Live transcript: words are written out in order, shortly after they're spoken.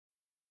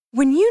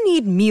When you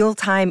need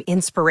mealtime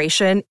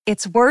inspiration,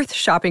 it's worth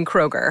shopping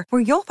Kroger,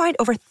 where you'll find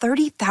over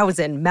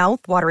 30,000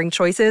 mouth-watering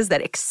choices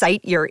that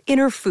excite your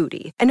inner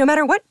foodie. And no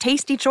matter what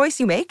tasty choice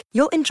you make,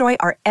 you'll enjoy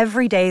our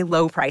everyday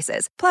low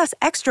prices, plus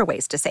extra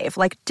ways to save,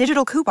 like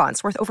digital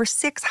coupons worth over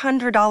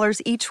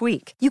 $600 each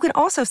week. You can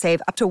also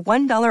save up to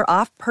 $1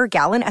 off per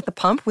gallon at the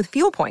pump with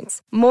fuel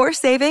points. More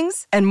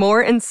savings and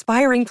more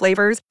inspiring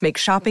flavors make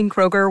shopping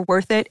Kroger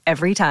worth it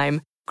every time.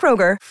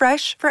 Kroger,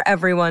 fresh for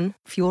everyone.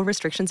 Fuel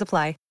restrictions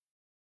apply.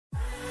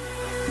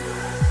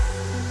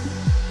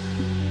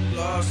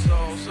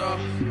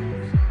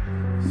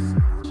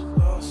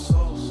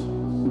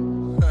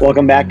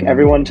 Welcome back,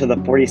 everyone, to the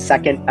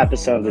 42nd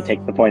episode of the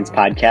Take the Points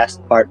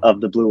podcast, part of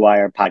the Blue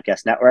Wire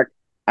Podcast Network.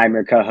 I'm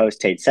your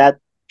co-host, Tate Seth,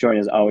 joined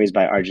as always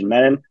by Arjun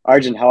Menon.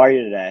 Arjun, how are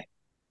you today?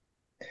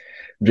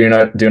 Doing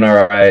all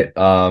right.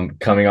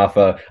 Coming off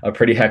a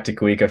pretty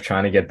hectic week of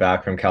trying to get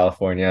back from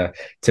California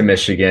to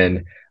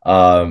Michigan.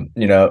 I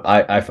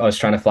was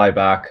trying to fly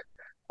back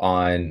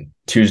on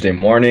Tuesday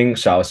morning,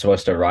 so I was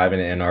supposed to arrive in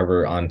Ann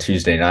Arbor on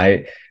Tuesday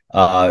night.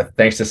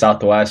 Thanks to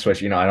Southwest,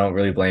 which, I don't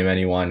really blame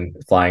anyone.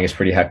 Flying is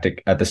pretty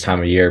hectic at this time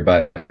of year,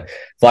 but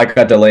flight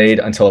got delayed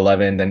until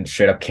 11, then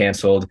straight up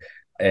canceled.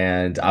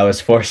 And I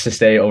was forced to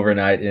stay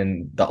overnight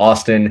in the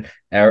Austin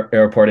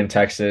airport in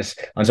Texas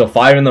until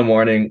 5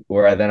 a.m,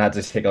 where I then had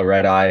to take a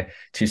red eye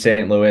to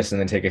St. Louis and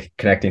then take a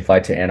connecting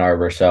flight to Ann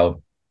Arbor.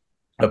 So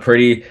a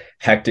pretty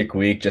hectic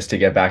week just to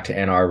get back to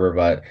Ann Arbor,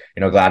 but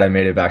glad I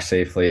made it back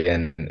safely,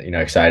 and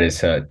excited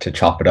to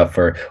chop it up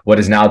for what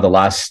is now the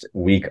last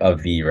week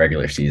of the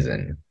regular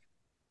season.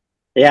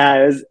 Yeah,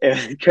 it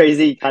was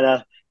crazy kind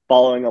of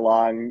following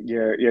along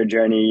your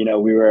journey.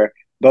 We were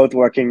both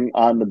working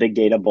on the Big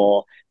Data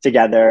Bowl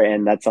together,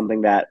 and that's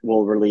something that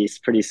we'll release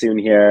pretty soon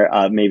here,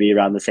 maybe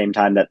around the same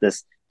time that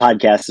this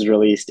podcast is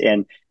released.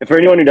 And for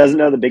anyone who doesn't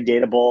know, the Big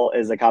Data Bowl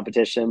is a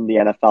competition the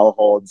NFL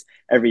holds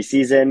every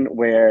season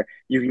where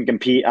you can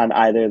compete on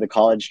either the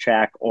college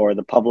track or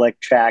the public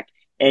track,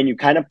 and you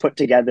kind of put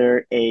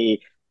together a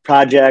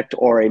project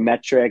or a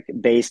metric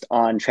based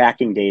on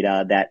tracking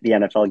data that the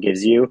NFL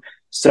gives you.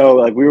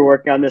 So we were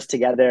working on this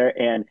together,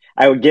 and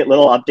I would get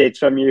little updates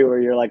from you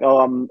where you're like, "Oh,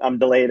 I'm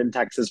delayed in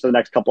Texas for the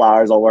next couple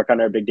hours. I'll work on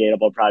our Big Data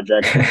Bowl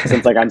project."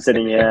 Since I'm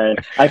sitting here, and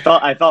I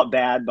felt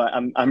bad, but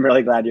I'm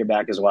really glad you're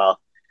back as well.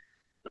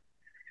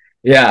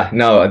 Yeah,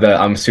 no,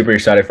 I'm super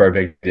excited for our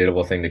Big Data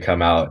thing to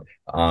come out.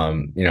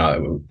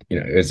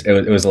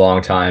 It was a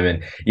long time,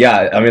 and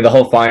yeah, I mean the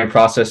whole flying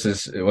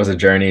process was a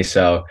journey.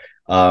 So,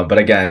 but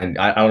again,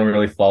 I don't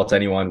really fault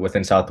anyone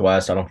within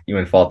Southwest. I don't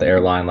even fault the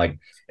airline.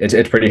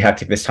 It's pretty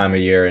hectic this time of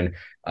year, and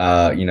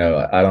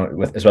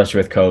especially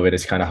with COVID,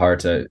 it's kind of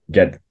hard to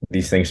get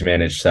these things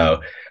managed.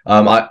 So,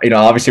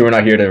 obviously we're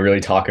not here to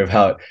really talk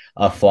about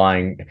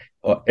flying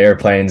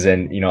airplanes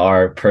and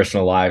our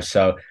personal lives.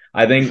 So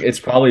I think it's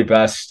probably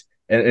best,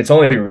 and it's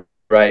only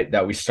right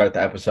that we start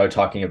the episode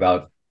talking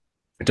about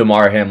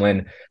Damar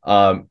Hamlin.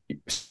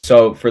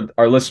 So for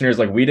our listeners,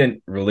 we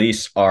didn't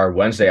release our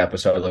Wednesday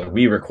episode.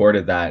 We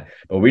recorded that,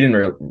 but we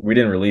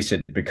didn't release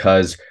it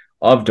because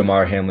of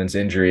Damar Hamlin's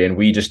injury, and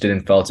we just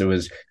didn't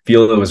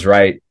feel it was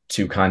right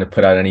to kind of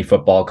put out any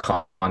football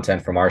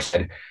content from our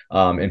side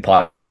in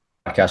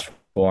podcast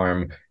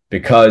form,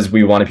 because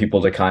we wanted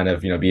people to kind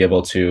of be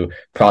able to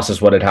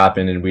process what had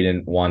happened, and we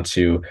didn't want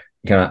to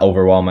kind of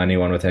overwhelm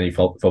anyone with any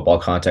football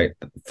content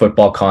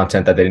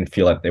that they didn't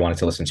feel like they wanted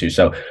to listen to.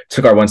 So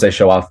took our Wednesday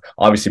show off.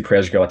 Obviously,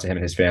 prayers go out to him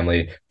and his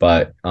family.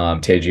 But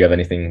Tay, do you have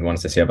anything you want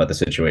us to say about the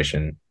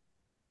situation?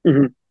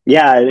 Mm-hmm.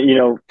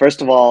 Yeah,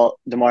 first of all,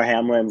 Damar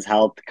Hamlin's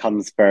health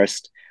comes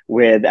first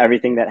with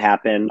everything that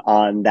happened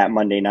on that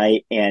Monday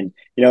night. And,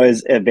 it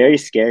was a very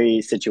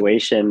scary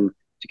situation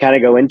to kind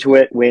of go into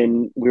it.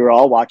 When we were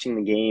all watching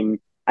the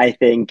game, I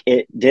think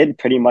it did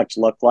pretty much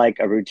look like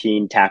a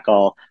routine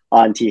tackle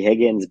on T.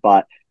 Higgins.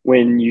 But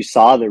when you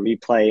saw the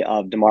replay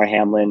of Damar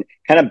Hamlin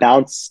kind of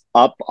bounce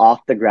up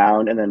off the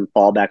ground and then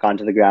fall back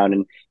onto the ground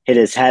and hit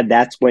his head,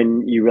 that's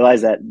when you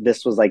realize that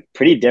this was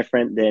pretty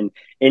different than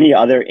any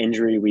other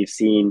injury we've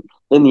seen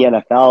in the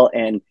NFL.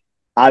 And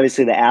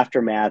obviously the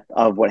aftermath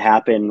of what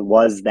happened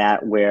was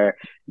that where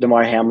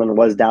Damar Hamlin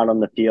was down on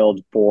the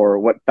field for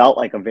what felt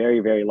like a very,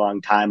 very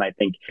long time. I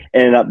think it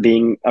ended up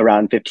being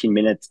around 15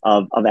 minutes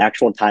of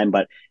actual time,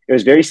 but it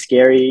was very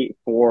scary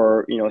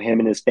for, him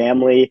and his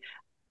family.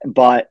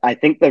 But I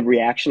think the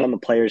reaction on the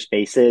players'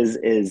 faces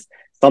is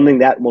something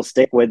that will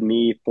stick with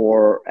me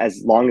for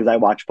as long as I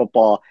watch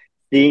football.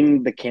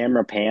 Seeing the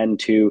camera pan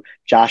to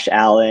Josh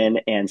Allen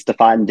and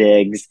Stephon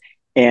Diggs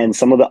and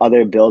some of the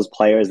other Bills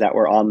players that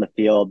were on the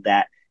field,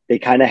 that they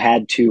kind of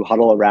had to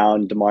huddle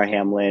around Damar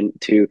Hamlin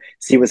to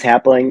see what's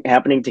happening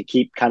to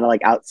keep kind of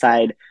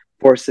outside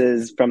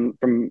forces from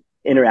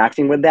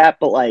interacting with that.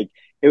 But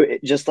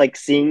it just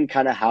seeing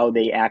kind of how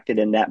they acted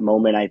in that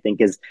moment, I think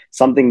is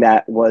something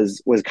that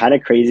was kind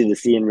of crazy to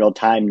see in real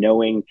time,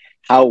 knowing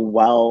how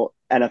well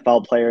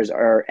NFL players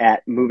are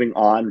at moving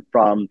on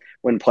from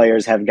when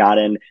players have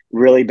gotten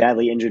really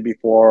badly injured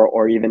before,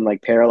 or even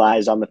like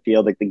paralyzed on the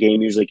field. Like the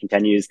game usually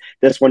continues.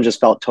 This one just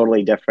felt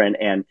totally different.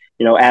 And,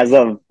 as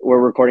of we're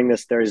recording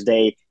this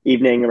Thursday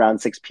evening around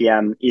 6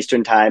 p.m.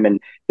 Eastern time, and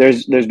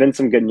there's been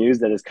some good news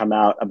that has come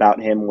out about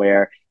him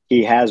where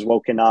he has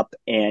woken up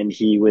and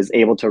he was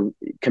able to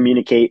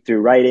communicate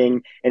through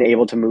writing and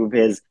able to move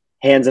his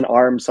hands and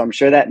arms. So I'm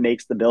sure that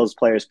makes the Bills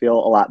players feel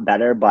a lot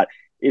better. But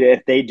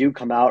if they do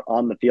come out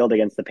on the field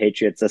against the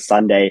Patriots this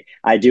Sunday,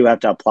 I do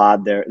have to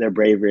applaud their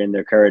bravery and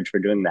their courage for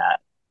doing that.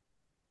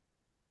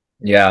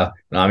 Yeah,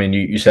 I mean,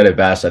 you said it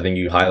best. I think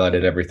you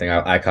highlighted everything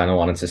I kind of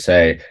wanted to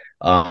say.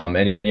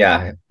 And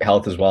yeah,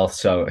 health is wealth.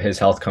 So his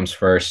health comes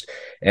first.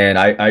 And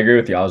I agree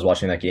with you. I was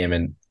watching that game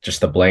and just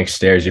the blank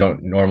stares. You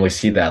don't normally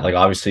see that. Like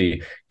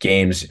obviously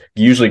games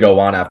usually go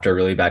on after a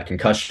really bad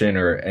concussion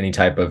or any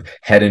type of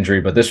head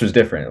injury, but this was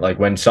different. Like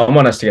when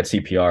someone has to get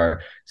CPR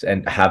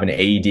and have an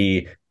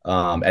AED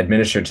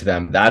administered to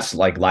them, that's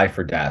like life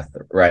or death,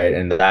 right?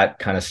 And that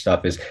kind of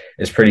stuff is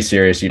pretty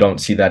serious. You don't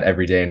see that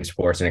every day in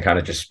sports, and it kind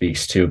of just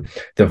speaks to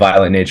the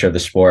violent nature of the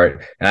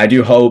sport. And I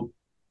do hope,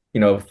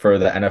 for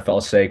the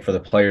NFL's sake, for the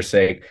players'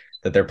 sake,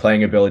 that their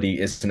playing ability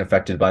isn't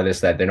affected by this,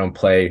 that they don't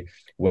play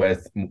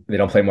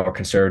more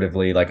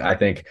conservatively. Like I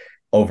think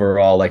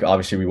overall, like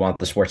obviously we want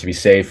the sport to be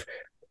safe,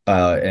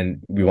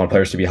 and we want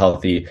players to be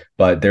healthy,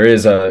 but there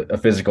is a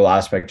physical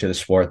aspect to the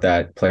sport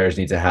that players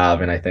need to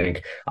have. And I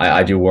think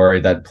I do worry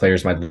that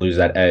players might lose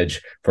that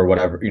edge for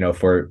whatever,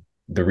 for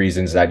the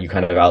reasons that you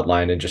kind of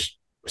outlined and just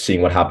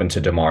seeing what happened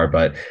to Damar.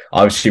 But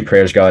obviously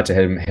prayers go out to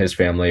him, his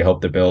family.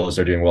 Hope the Bills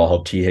are doing well.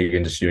 Hope T.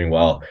 Higgins is doing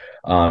well.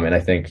 And I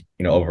think,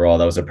 overall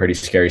that was a pretty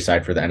scary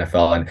sight for the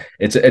NFL. And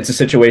it's a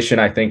situation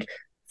I think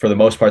for the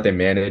most part they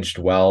managed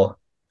well.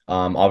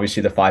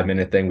 Obviously the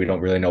 5-minute thing, we don't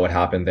really know what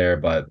happened there,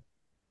 but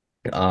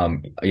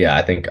yeah,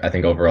 I think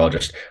overall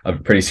just a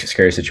pretty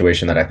scary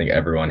situation that I think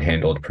everyone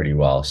handled pretty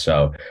well.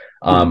 So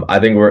I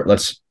think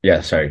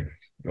sorry,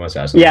 you want to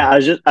ask something? Yeah, I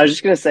was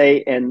just gonna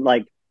say, and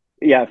like,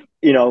 yeah,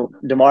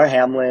 Damar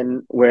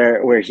Hamlin,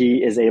 where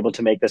he is able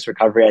to make this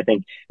recovery, I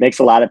think makes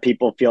a lot of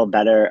people feel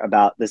better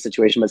about the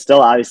situation, but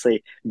still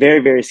obviously very,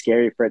 very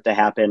scary for it to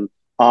happen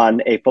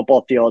on a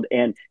football field.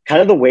 And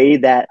kind of the way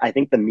that I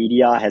think the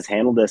media has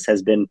handled this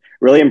has been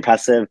really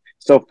impressive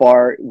so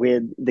far,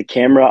 with the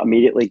camera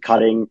immediately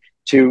cutting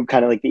to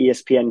kind of like the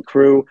ESPN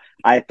crew.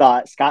 I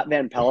thought Scott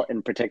Van Pelt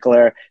in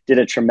particular did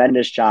a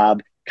tremendous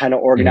job kind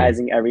of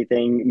organizing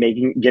everything,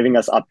 giving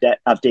us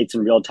updates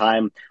in real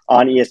time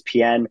on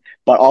ESPN,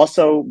 but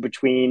also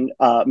between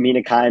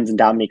Mina Kimes and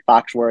Dominique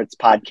Foxworth's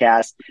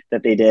podcast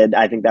that they did.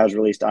 I think that was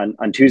released on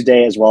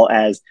Tuesday, as well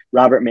as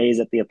Robert Mays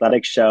at the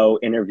Athletic Show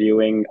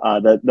interviewing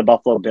the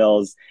Buffalo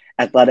Bills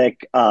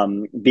athletic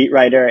beat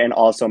writer, and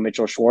also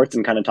Mitchell Schwartz,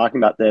 and kind of talking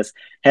about this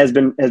has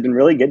been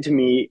really good to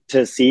me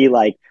to see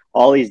like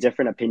all these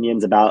different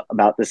opinions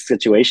about this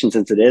situation,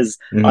 since it is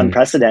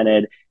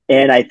unprecedented.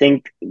 And I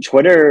think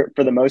Twitter,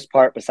 for the most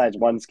part, besides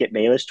one Skip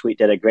Bayless tweet,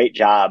 did a great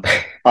job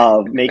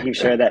of making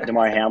sure that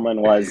Damar Hamlin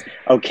was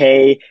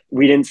okay.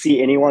 We didn't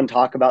see anyone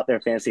talk about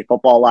their fantasy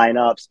football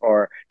lineups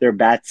or their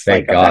bets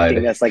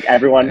affecting this. Like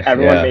everyone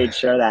made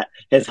sure that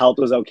his health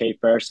was okay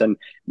first. And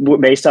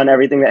based on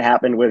everything that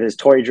happened with his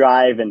toy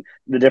drive and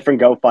the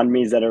different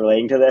GoFundMes that are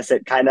relating to this,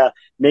 it kind of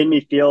made me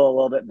feel a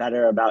little bit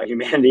better about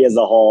humanity as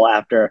a whole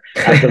after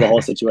the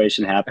whole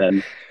situation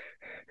happened.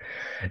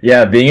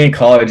 Yeah, being in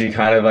college, you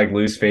kind of like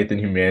lose faith in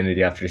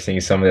humanity after seeing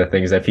some of the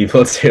things that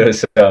people do.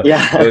 So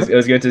yeah, it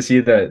was good to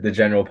see the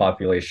general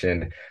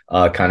population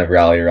kind of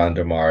rally around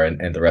Damar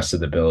and the rest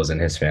of the Bills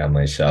and his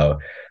family. So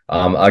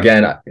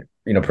again,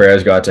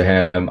 prayers go out to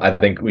him. I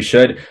think we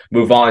should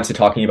move on to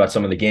talking about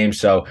some of the games.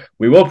 So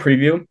we will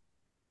preview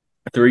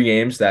 3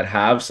 games that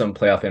have some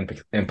playoff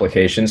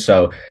implications.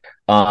 So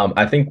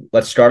I think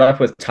let's start off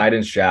with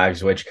Titans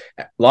Jags, which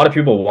a lot of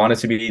people want it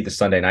to be the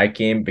Sunday night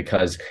game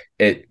because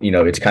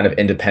it's kind of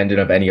independent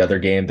of any other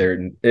game.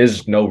 There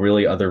is no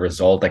really other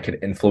result that could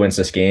influence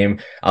this game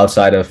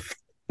outside of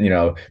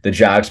the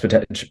Jags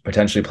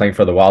potentially playing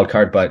for the wild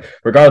card. But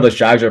regardless,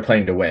 Jags are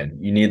playing to win.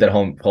 You need that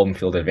home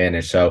field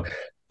advantage. So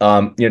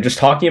just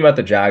talking about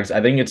the Jags,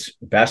 I think it's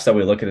best that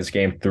we look at this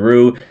game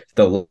through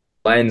the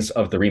lens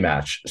of the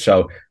rematch.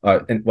 So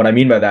and what I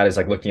mean by that is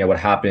like looking at what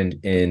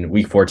happened in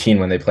week 14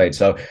 when they played.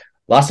 So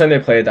last time they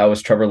played, that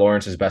was Trevor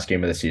Lawrence's best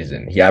game of the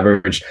season. He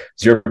averaged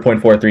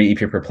 0.43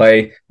 EPA per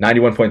play,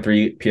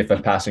 91.3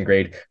 PFF passing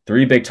grade,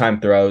 3 big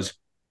time throws.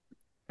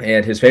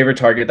 And his favorite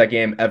target that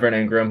game, Evan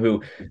Engram,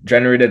 who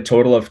generated a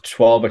total of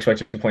 12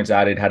 expected points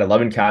added, had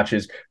 11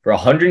 catches for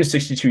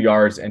 162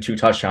 yards and 2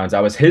 touchdowns.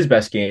 That was his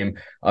best game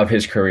of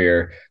his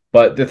career.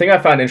 But the thing I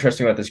found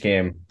interesting about this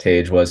game,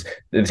 Tage, was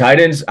the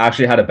Titans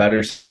actually had a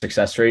better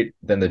success rate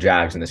than the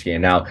Jags in this game.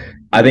 Now,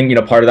 I think,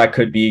 part of that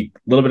could be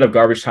a little bit of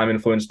garbage time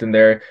influenced in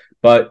there,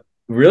 but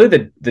really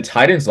the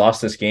Titans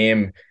lost this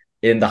game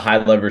in the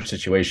high leverage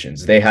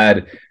situations. They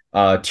had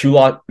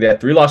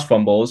 3 lost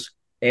fumbles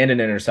and an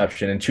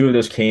interception, and 2 of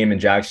those came in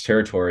Jags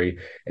territory,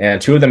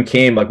 and 2 of them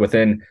came like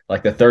within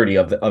like the 30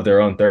 of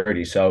their own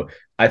 30. So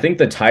I think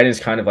the Titans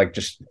kind of like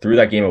just threw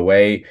that game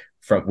away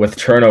from with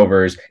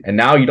turnovers, and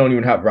now you don't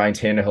even have Ryan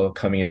Tannehill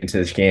coming into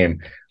this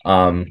game.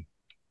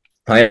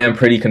 I am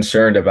pretty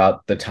concerned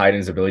about the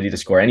Titans' ability to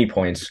score any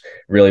points,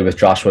 really, with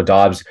Joshua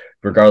Dobbs,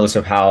 regardless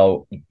of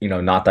how,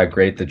 not that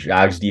great the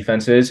Jags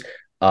defense is.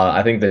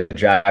 I think the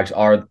Jags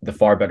are the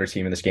far better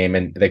team in this game,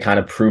 and they kind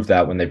of proved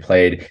that when they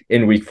played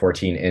in Week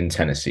 14 in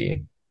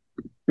Tennessee.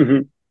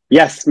 Mm-hmm.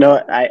 Yes,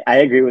 no, I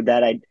agree with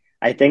that.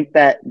 I think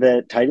that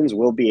the Titans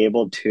will be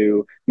able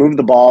to move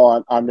the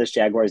ball on this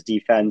Jaguars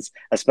defense,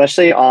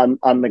 especially on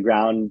the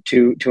ground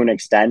to an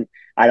extent.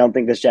 I don't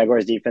think this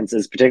Jaguars defense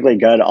is particularly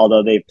good,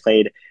 although they've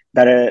played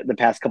better the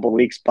past couple of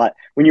weeks. But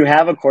when you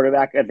have a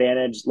quarterback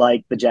advantage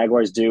like the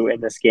Jaguars do in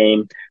this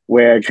game,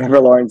 where Trevor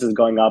Lawrence is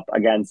going up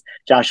against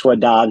Joshua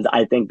Dobbs,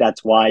 I think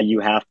that's why you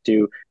have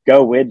to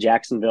go with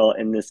Jacksonville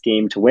in this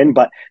game to win.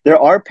 But there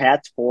are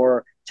paths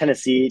for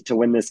Tennessee to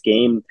win this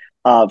game.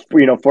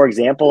 For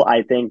example,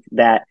 I think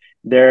that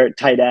their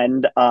tight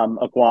end,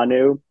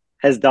 Okwonu,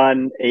 has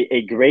done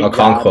a great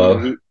job.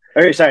 Okonkwo.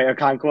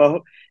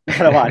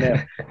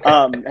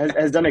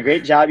 Has done a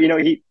great job.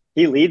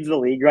 He leads the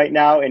league right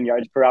now in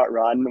yards per out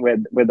run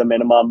with a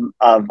minimum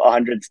of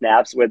 100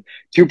 snaps, with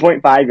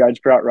 2.5 yards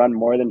per out run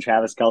more than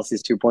Travis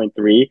Kelce's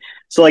 2.3.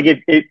 So like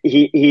if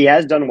he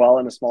has done well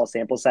in a small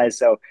sample size.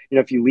 So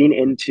if you lean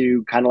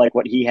into kind of like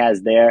what he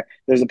has there,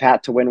 there's a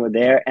path to win with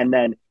there. And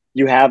then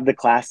you have the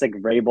classic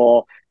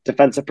Vrabel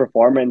defensive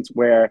performance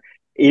where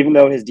even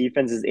though his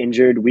defense is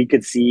injured, we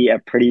could see a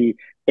pretty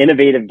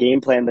innovative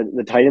game plan.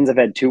 The Titans have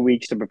had 2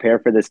 weeks to prepare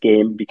for this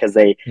game because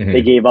they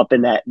gave up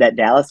in that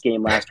Dallas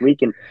game last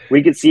week. And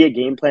we could see a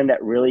game plan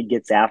that really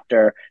gets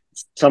after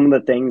some of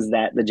the things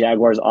that the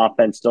Jaguars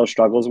offense still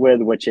struggles with,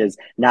 which is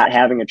not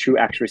having a true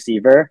X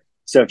receiver.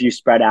 So if you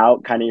spread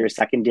out kind of your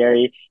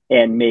secondary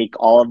and make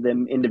all of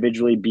them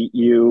individually beat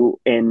you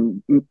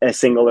in a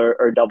single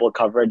or double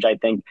coverage, I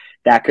think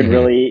that could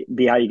really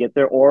be how you get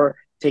there. Or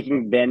taking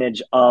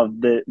advantage of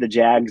the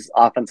Jags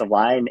offensive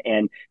line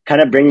and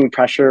kind of bringing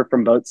pressure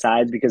from both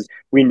sides, because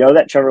we know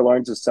that Trevor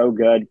Lawrence is so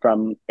good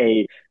from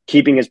a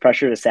keeping his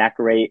pressure to sack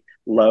rate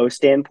low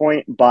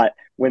standpoint. But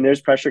when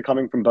there's pressure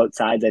coming from both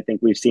sides, I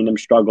think we've seen him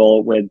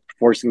struggle with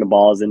forcing the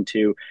balls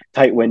into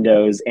tight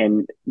windows,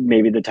 and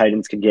maybe the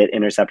Titans could get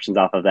interceptions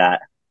off of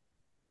that.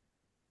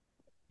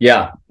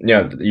 Yeah,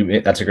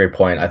 that's a great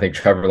point. I think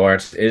Trevor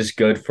Lawrence is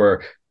good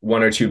for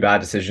one or two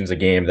bad decisions a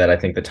game that I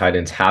think the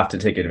Titans have to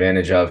take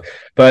advantage of.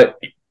 But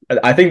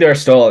I think there are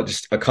still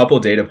just a couple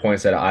of data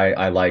points that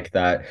I like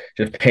that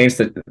just paints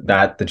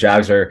that the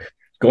Jags are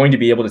going to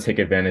be able to take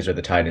advantage of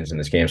the Titans in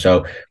this game.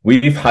 So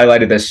we've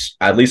highlighted this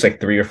at least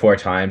like 3 or 4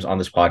 times on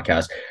this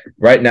podcast.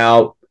 Right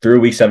now, through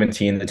Week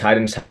 17, the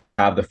Titans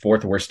have the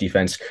 4th worst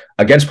defense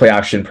against play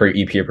action per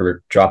EPA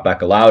per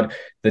dropback allowed.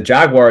 The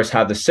Jaguars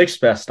have the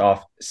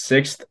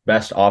 6th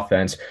best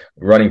offense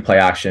running play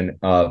action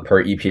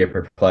per EPA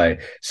per play.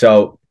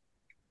 So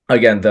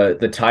again,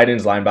 the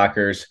Titans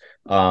linebackers,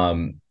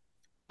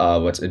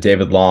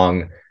 David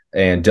Long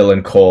and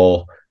Dylan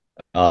Cole,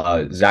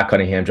 Zach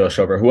Cunningham, Joe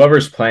Schober,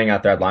 whoever's playing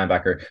out there at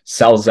linebacker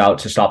sells out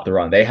to stop the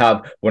run. They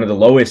have one of the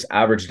lowest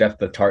average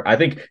depth of target. I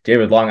think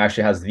David Long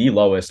actually has the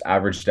lowest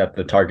average depth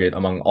of target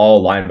among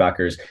all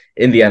linebackers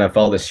in the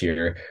NFL this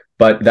year.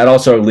 But that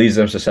also leaves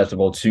them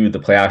susceptible to the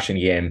play action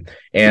game.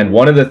 And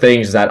one of the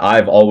things that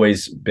I've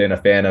always been a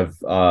fan of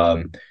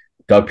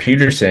Doug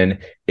Peterson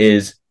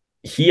is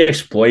he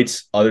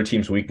exploits other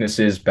teams'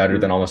 weaknesses better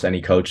than almost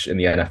any coach in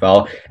the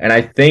NFL. And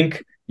I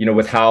think,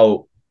 with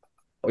how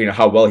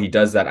well he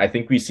does that, I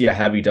think we see a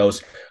heavy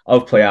dose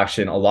of play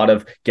action, a lot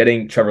of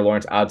getting Trevor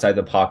Lawrence outside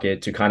the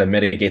pocket to kind of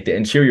mitigate the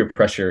interior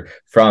pressure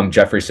from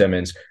Jeffrey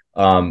Simmons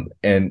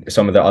and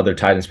some of the other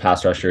Titans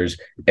pass rushers.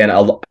 And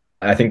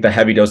I think the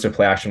heavy dose of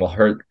play action will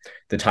hurt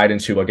the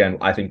Titans, who, again,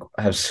 I think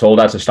have sold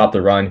out to stop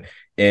the run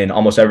in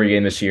almost every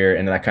game this year.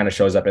 And that kind of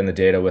shows up in the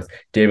data with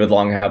David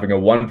Long having a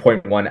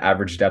 1.1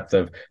 average depth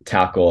of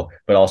tackle,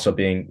 but also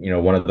being,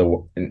 one of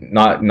the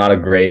not a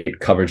great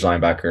coverage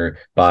linebacker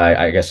by,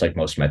 I guess, like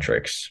most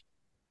metrics.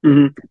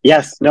 Mm-hmm.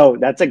 Yes, no,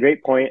 that's a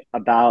great point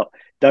about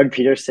Doug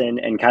Peterson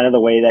and kind of the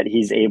way that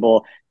he's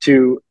able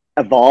to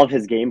evolve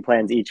his game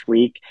plans each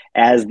week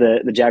as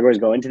the Jaguars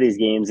go into these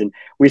games. And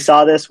we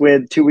saw this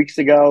with 2 weeks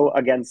ago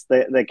against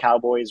the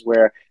Cowboys,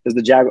 where it was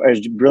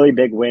a really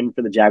big win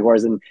for the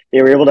Jaguars, and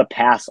they were able to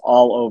pass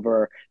all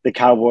over the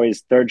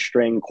Cowboys' third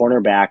string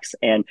cornerbacks.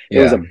 And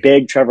it was a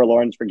big Trevor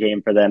Lawrence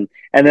game for them.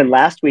 And then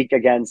last week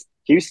against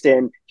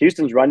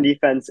Houston's run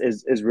defense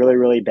is really,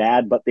 really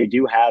bad, but they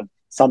do have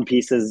some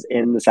pieces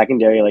in the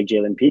secondary like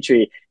Jalen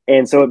Petrie.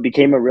 And so it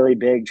became a really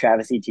big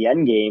Travis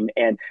Etienne game.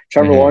 And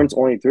Trevor Lawrence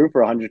only threw for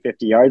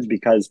 150 yards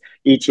because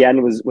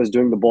Etienne was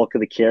doing the bulk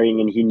of the carrying,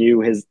 and he knew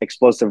his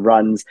explosive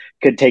runs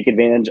could take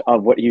advantage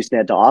of what Houston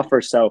had to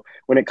offer. So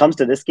when it comes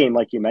to this game,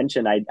 like you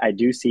mentioned, I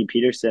do see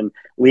Peterson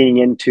leaning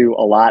into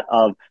a lot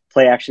of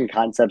play action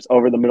concepts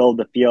over the middle of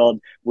the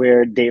field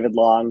where David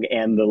Long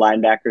and the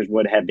linebackers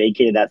would have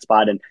vacated that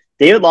spot. And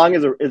David Long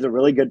is a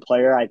really good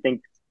player. I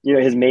think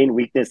his main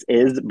weakness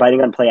is biting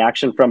on play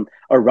action. From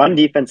a run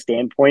defense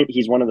standpoint,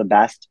 he's one of the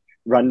best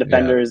run Yeah.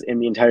 defenders in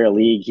the entire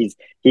league.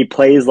 He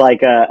plays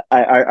like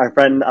our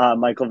friend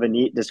Michael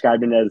Vanit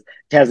described him as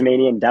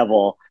Tasmanian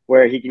devil,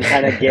 where he can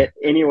kind of get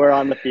anywhere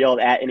on the field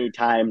at any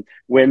time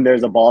when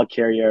there's a ball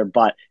carrier,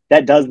 but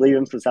that does leave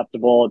him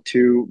susceptible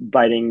to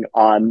biting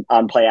on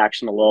play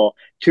action a little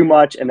too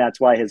much, and that's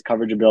why his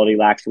coverage ability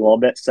lacks a little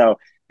bit. So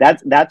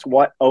that's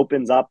what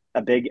opens up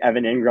a big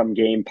Evan Ingram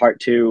game part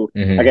 2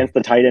 Mhm. against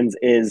the Titans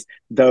is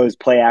those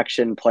play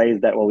action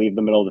plays that will leave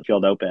the middle of the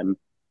field open.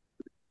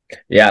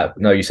 Yeah,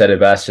 no, you said it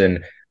best.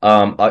 And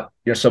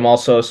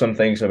some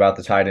things about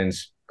the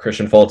Titans.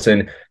 Christian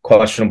Fulton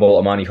questionable,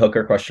 Amani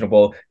Hooker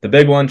questionable. The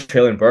big one,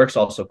 Treylon Burks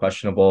also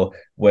questionable,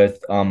 with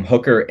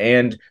Hooker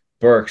and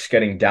Burks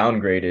getting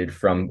downgraded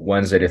from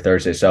Wednesday to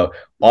Thursday. So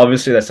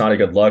obviously that's not a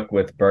good look,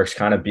 with Burks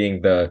kind of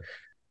being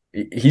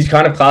he's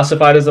kind of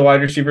classified as a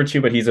wide receiver too,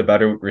 but he's a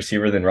better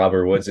receiver than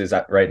Robert Woods is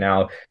at right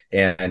now.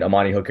 And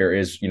Amani Hooker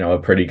is, a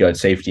pretty good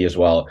safety as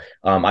well.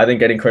 I think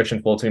getting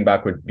Christian Fulton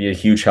back would be a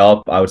huge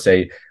help. I would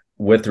say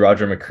with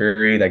Roger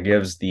McCreary, that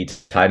gives the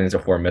Titans a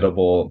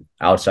formidable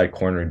outside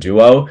corner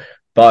duo.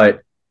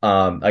 But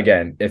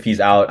again, if he's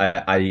out,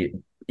 I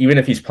even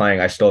if he's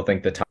playing, I still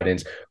think the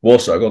Titans will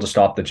struggle to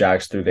stop the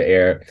Jags through the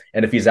air.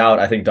 And if he's out,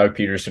 I think Doug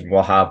Peterson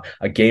will have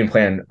a game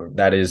plan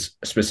that is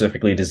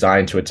specifically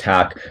designed to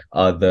attack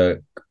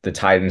the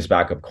Titans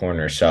backup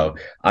corner. So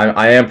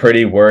I am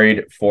pretty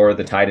worried for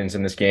the Titans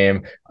in this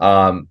game.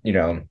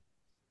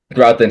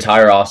 Throughout the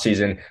entire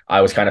offseason,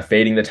 I was kind of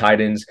fading the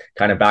Titans,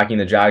 kind of backing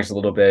the Jags a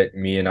little bit.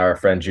 Me and our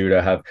friend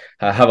Judah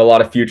have a lot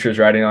of futures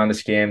riding on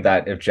this game,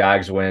 that if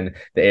Jags win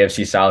the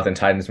AFC South and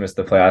Titans miss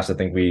the playoffs, I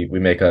think we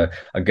make a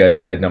good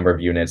number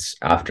of units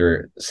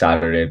after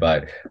Saturday.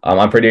 But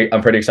I'm pretty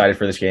excited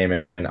for this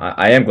game, and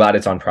I am glad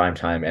it's on prime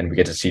time and we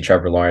get to see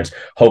Trevor Lawrence,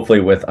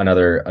 hopefully with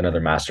another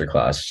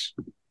masterclass.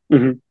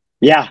 Mm-hmm.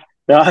 Yeah,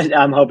 no,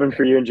 I'm hoping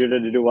for you and Judah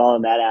to do well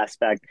in that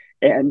aspect.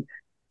 And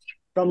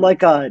from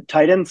like a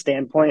tight end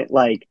standpoint,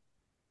 like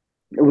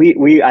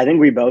we I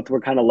think we both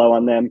were kind of low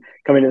on them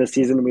coming into the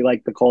season. We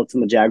like the Colts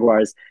and the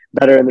Jaguars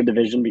better in the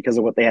division because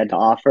of what they had to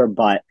offer.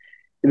 But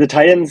the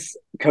Titans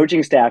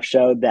coaching staff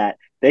showed that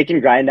they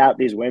can grind out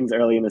these wins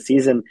early in the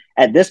season.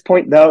 At this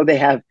point, though, they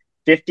have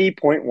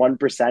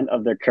 50.1%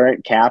 of their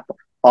current cap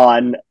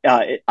on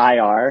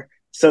IR.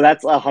 So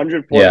that's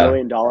 $104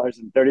 million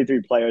and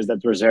 33 players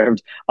that's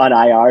reserved on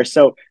IR.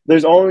 So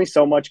there's only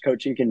so much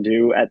coaching can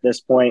do at this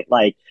point.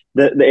 Like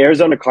the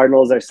Arizona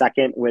Cardinals are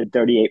second with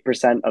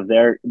 38% of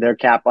their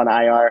cap on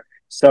IR.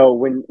 So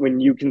when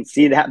you can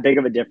see that big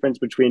of a difference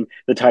between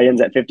the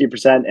Titans at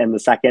 50% and the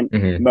second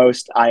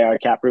most IR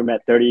cap room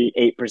at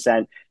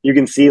 38%, you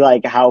can see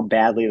like how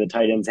badly the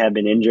Titans have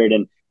been injured.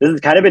 And this has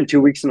kind of been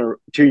 2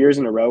 years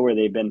in a row where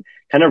they've been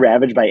kind of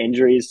ravaged by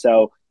injuries.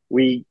 So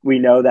we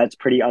know that's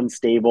pretty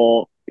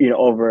unstable,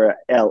 over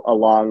a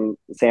long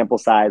sample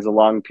size, a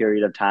long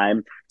period of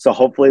time. So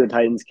hopefully the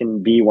Titans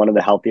can be one of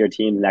the healthier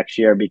teams next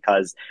year,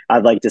 because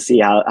I'd like to see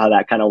how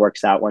that kind of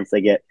works out once they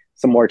get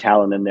some more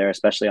talent in there,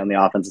 especially on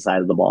the offensive side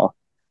of the ball.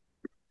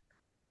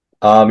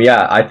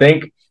 Yeah, I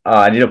think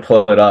I need to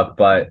pull it up,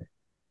 but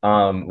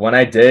when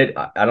I did,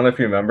 I don't know if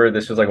you remember,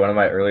 this was like one of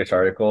my earliest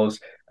articles.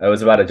 It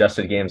was about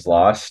adjusted games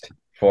lost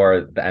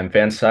for the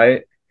MFan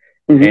site.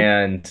 Mm-hmm.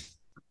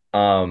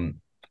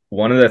 And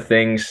one of the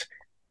things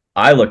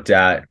I looked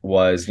at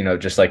was,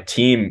 just like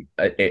team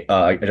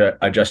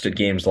adjusted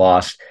games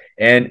lost.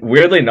 And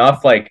weirdly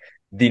enough, like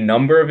the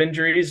number of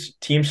injuries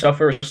team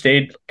suffer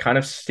stayed kind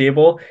of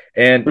stable.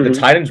 And the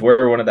Titans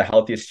were one of the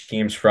healthiest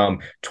teams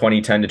from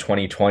 2010 to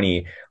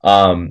 2020.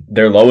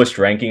 Their lowest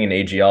ranking in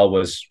AGL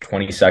was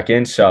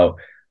 22nd. So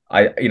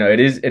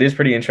it is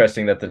pretty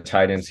interesting that the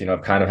Titans,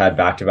 have kind of had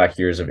back-to-back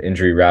years of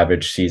injury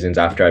ravaged seasons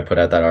after I put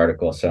out that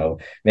article. So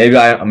maybe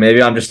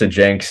I'm just a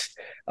jinx.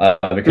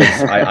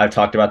 Because I've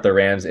talked about the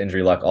Rams'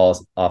 injury luck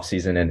all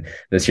offseason, and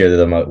this year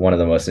they're one of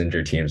the most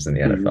injured teams in the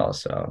NFL.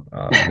 So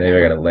maybe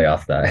I got to lay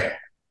off that.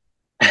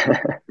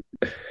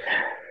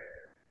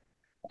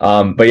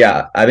 But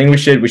yeah, I think we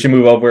should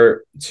move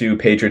over to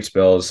Patriots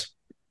Bills.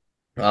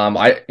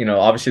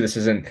 Obviously this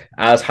isn't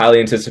as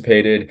highly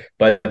anticipated,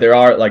 but there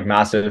are like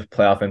massive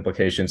playoff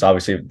implications.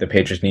 Obviously the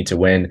Patriots need to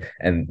win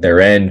and they're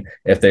in.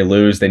 If they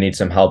lose, they need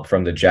some help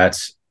from the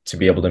Jets to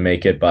be able to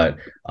make it. But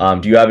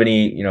do you have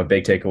any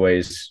big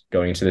takeaways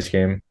going into this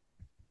game?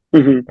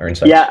 Or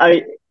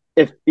insights?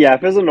 If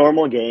it was a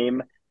normal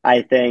game,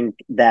 I think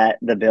that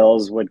the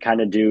Bills would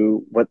kind of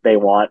do what they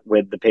want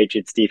with the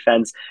Patriots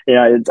defense.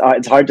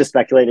 It's hard to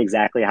speculate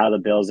exactly how the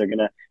Bills are going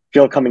to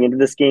feel coming into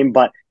this game,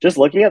 but just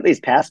looking at these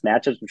past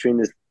matchups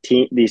between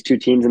these two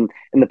teams, and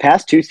in the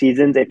past 2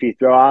 seasons, if you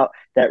throw out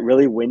that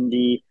really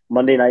windy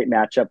Monday night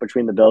matchup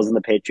between the Bills and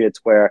the Patriots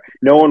where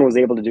no one was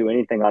able to do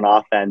anything on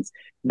offense,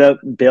 the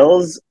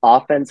Bills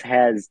offense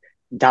has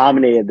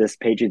dominated this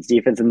Patriots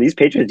defense, and these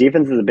Patriots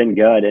defenses have been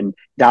good and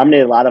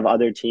dominated a lot of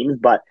other teams,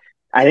 but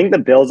I think the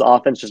Bills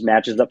offense just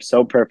matches up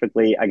so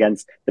perfectly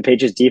against the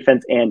Patriots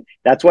defense, and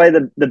that's why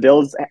the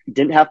Bills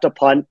didn't have to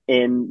punt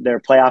in their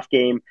playoff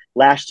game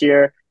last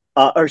year.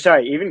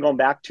 Even going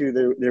back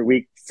to their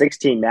Week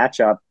 16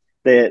 matchup,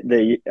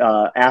 the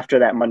after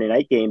that Monday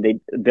night game, the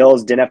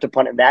Bills didn't have to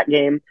punt in that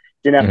game,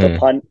 didn't have to Hmm.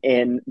 punt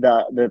in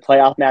the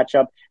playoff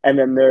matchup, and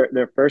then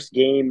their first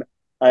game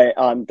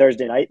on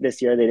Thursday night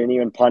this year, they didn't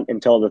even punt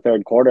until the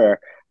third quarter.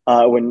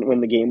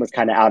 When the game was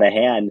kind of out of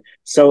hand,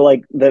 so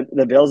like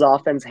the Bills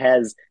offense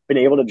has been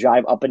able to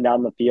drive up and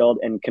down the field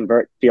and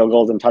convert field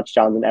goals and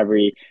touchdowns in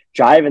every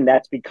drive, and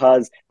that's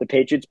because the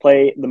Patriots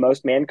play the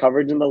most man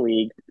coverage in the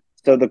league.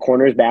 So the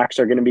corners backs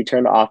are going to be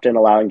turned often,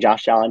 allowing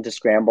Josh Allen to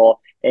scramble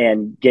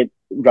and get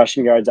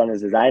rushing yards on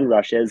his design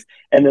rushes.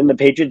 And then the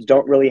Patriots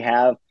don't really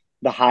have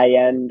the high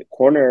end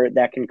corner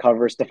that can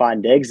cover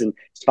Stephon Diggs. And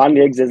Stephon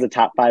Diggs is a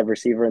top 5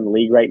 receiver in the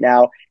league right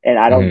now. And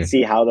I don't Hmm.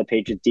 see how the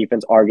Patriots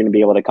defense are going to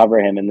be able to cover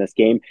him in this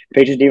game.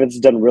 Patriots defense has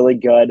done really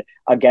good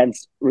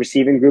against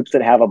receiving groups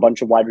that have a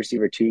bunch of wide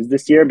receiver twos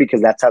this year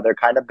because that's how they're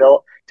kind of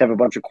built to have a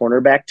bunch of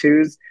cornerback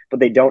twos,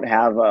 but they don't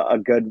have a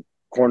good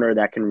corner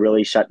that can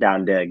really shut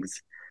down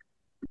Diggs.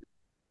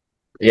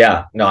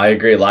 Yeah, no, I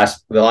agree. The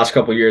last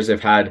couple of years they've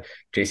had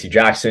J.C.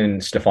 Jackson,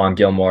 Stephon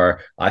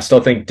Gilmore. I still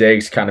think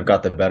Diggs kind of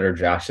got the better of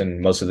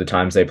Jackson most of the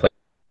times they play.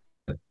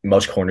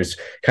 Most corners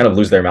kind of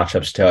lose their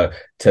matchups to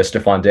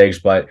Stephon Diggs,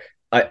 but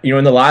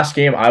in the last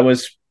game, I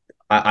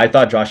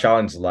thought Josh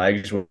Allen's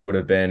legs would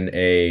have been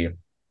a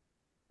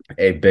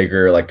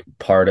bigger like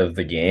part of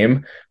the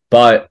game,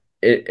 but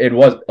it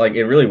was like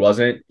it really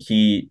wasn't.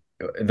 The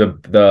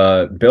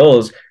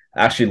Bills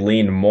actually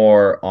leaned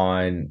more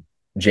on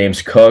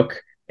James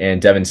Cook and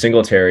Devin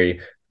Singletary,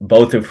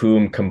 both of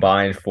whom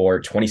combined for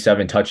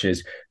 27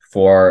 touches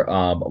for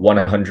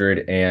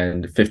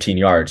 115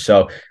 yards.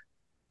 So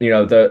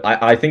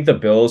I think the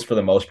Bills for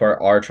the most part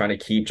are trying to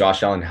keep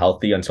Josh Allen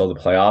healthy until the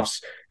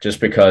playoffs, just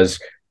because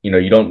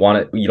you don't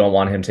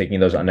want him taking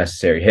those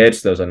unnecessary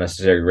hits, those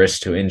unnecessary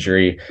risks to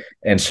injury,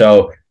 and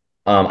so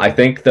I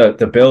think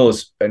the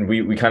Bills, and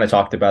we kind of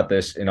talked about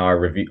this in our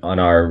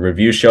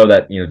review show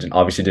that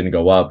obviously didn't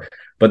go up,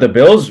 but the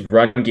Bills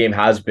run game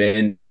has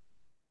been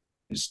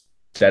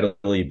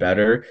steadily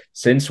better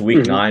since week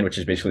Mm-hmm. 9, which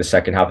is basically the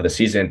second half of the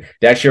season.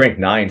 They actually ranked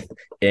ninth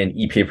in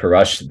EPA per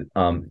rush,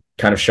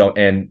 kind of show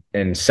and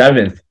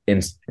seventh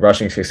in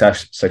rushing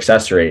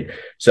success rate.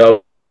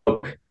 So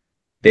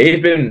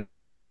they've been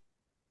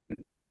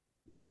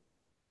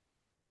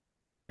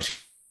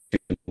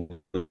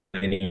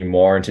leaning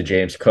more into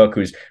James Cook,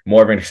 who's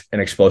more of an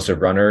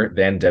explosive runner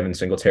than Devin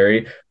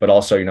Singletary. But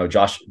also,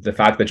 the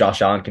fact that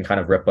Josh Allen can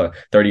kind of rip a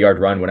 30-yard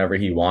run whenever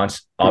he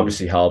wants Mm-hmm.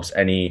 obviously helps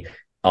any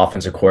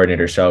offensive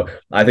coordinator. So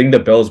I think the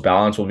Bills'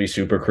 balance will be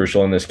super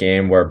crucial in this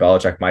game, where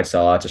Belichick might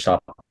sell out to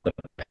stop the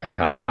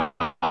pass.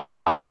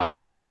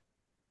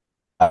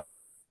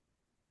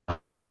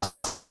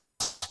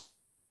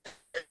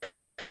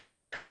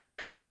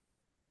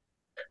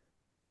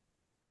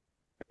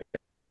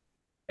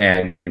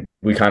 And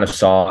we kind of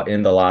saw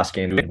in the last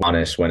game, to be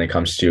honest, when it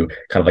comes to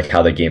kind of like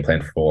how they game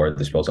plan for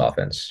this Bills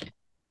offense.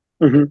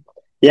 Mm-hmm.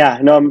 Yeah,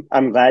 no,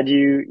 I'm glad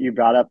you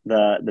brought up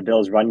the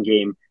Bills run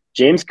game.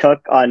 James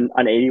Cook on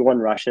 81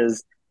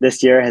 rushes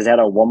this year has had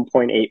a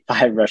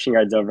 1.85 rushing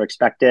yards over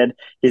expected.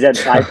 He's had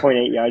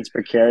 5.8 yards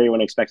per carry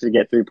when expected to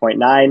get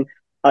 3.9.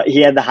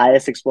 He had the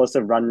highest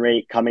explosive run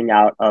rate coming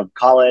out of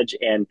college,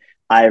 and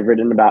I've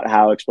written about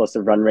how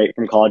explosive run rate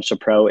from college to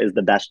pro is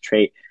the best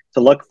trait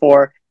to look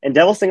for. And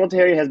Devil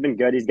Singletary has been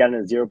good. He's gotten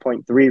a zero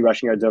point 0.3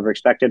 rushing yards over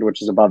expected,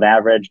 which is above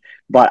average.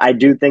 But I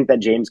do think that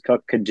James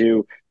Cook could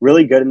do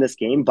really good in this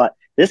game. But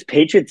this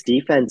Patriots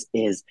defense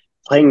is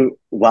playing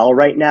well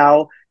right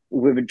now.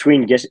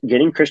 Between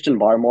getting Christian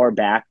Barmore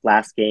back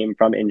last game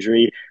from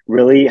injury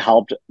really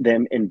helped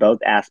them in both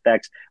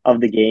aspects of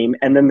the game.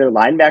 And then their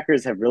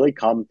linebackers have really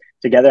come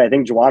together. I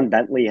think Juwan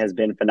Bentley has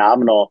been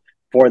phenomenal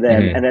for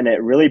them. Mm-hmm. And then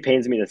it really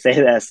pains me to say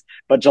this,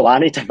 but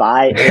Jelani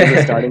Tavai is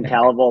a starting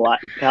caliber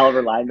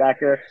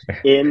linebacker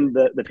in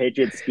the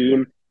Patriots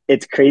scheme.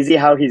 It's crazy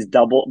how he's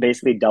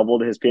basically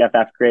doubled his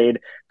PFF grade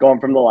going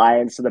from the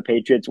Lions to the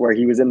Patriots, where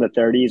he was in the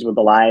 30s with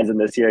the Lions, and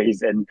this year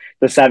he's in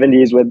the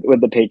 70s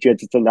with the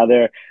Patriots. It's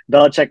another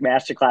Belichick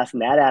masterclass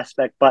in that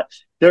aspect. But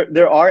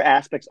there are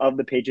aspects of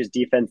the Patriots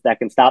defense that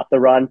can stop the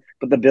run,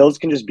 but the Bills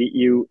can just beat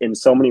you in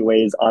so many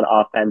ways on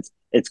offense.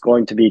 It's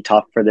going to be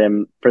tough for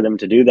them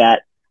to do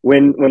that.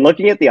 When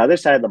looking at the other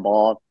side of the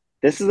ball,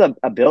 this is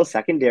a Bills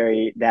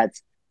secondary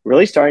that's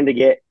really starting to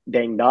get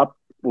banged up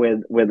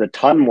with a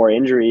ton more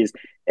injuries,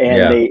 and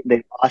Yeah.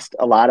 they lost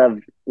a lot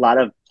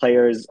of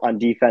players on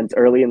defense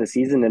early in the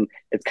season, and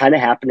it's kind of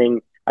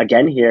happening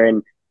again here.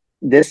 And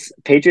this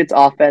Patriots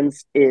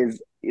offense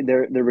is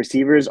the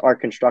receivers are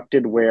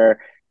constructed where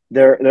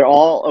they're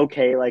all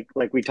okay, like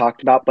we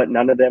talked about, but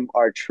none of them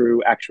are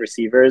true X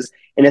receivers.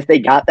 And if they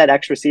got that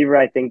X receiver,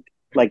 I think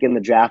like in the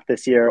draft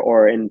this year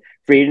or in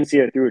free agency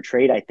or through a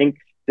trade, I think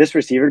this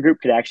receiver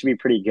group could actually be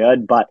pretty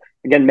good. But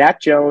again,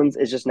 Mac Jones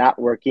is just not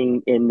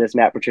working in this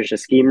Matt Patricia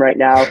scheme right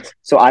now.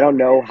 So I don't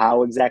know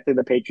how exactly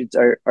the Patriots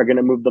are going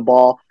to move the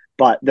ball,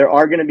 but there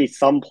are going to be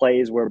some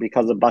plays where,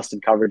 because of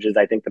busted coverages,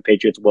 I think the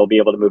Patriots will be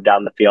able to move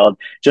down the field.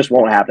 Just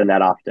won't happen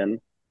that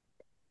often.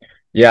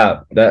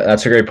 Yeah,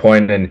 that's a great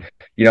point. And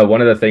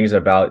one of the things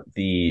about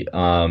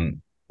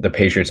the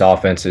Patriots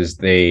offense is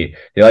they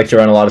like to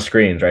run a lot of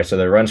screens, right? So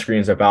they run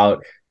screens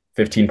about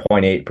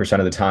 15.8%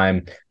 of the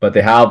time, but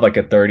they have like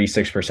a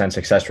 36%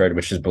 success rate,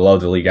 which is below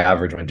the league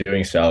average when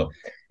doing so.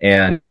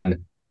 And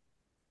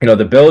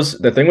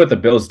the thing with the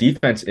Bills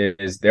defense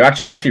is they're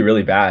actually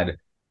really bad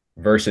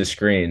versus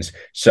screens.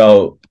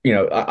 So,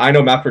 I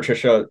know Matt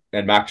Patricia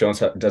and Mac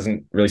Jones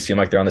doesn't really seem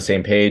like they're on the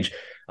same page.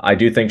 I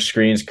do think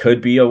screens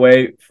could be a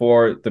way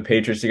for the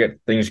Patriots to get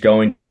things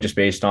going just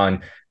based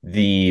on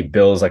the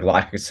Bills like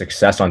lack of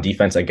success on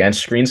defense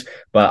against screens.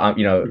 But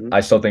I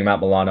still think Matt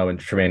Milano and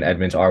Tremaine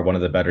Edmonds are one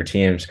of the better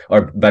teams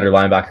or better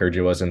linebacker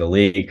duos in the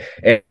league.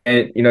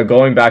 And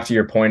going back to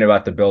your point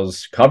about the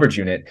Bills coverage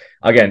unit,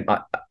 again,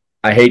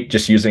 I hate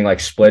just using like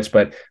splits,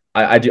 but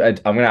I'm going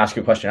to ask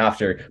you a question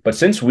after. But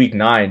since week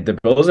 9, the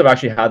Bills have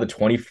actually had the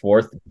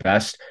 24th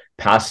best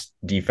pass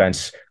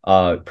defense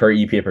per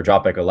EPA per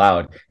dropback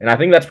allowed. And I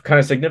think that's kind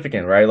of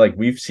significant, right? Like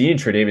we've seen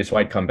Tre'Davious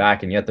White come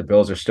back, and yet the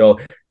Bills are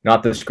still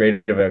not this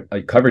great of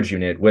a coverage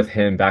unit with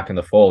him back in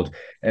the fold.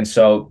 And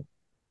so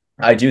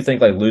I do think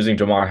like losing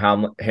Damar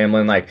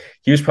Hamlin, like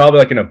he was probably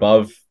like an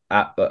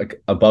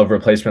above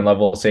replacement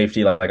level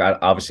safety. Like I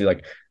obviously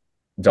like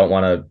don't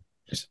want to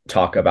just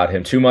talk about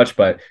him too much,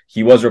 but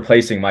he was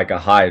replacing Micah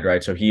Hyde,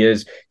 right? So he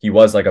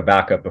was like a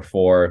backup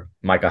before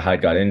Micah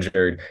Hyde got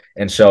injured.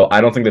 And so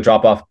I don't think the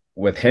drop off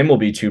with him will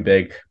be too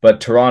big, but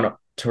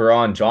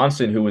Taron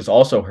Johnson, who was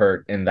also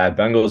hurt in that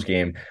Bengals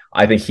game,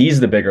 I think he's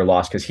the bigger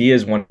loss because he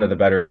is one of the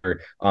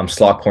better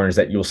slot corners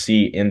that you'll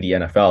see in the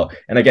NFL.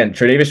 And again,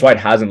 Tre'Davious White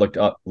hasn't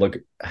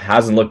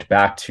looked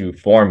back to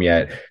form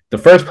yet. The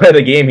first play of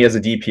the game, he has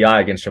a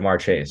DPI against Ja'Marr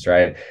Chase,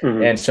 right?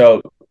 Mm-hmm. And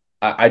so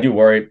I do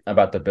worry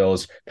about the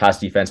Bills' pass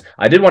defense.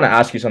 I did want to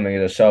ask you something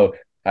though. So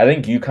I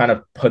think you kind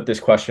of put this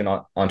question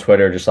on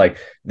Twitter, just like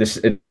this.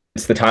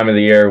 It's the time of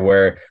the year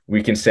where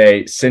we can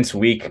say since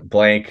week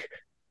blank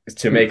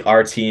to make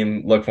our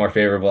team look more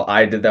favorable.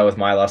 I did that with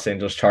my Los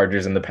Angeles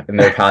Chargers in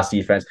their pass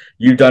defense.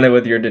 You've done it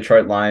with your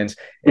Detroit Lions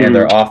and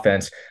their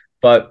offense.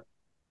 But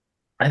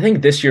I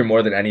think this year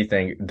more than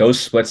anything, those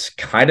splits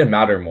kind of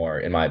matter more,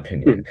 in my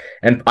opinion.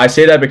 And I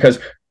say that because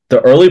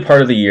the early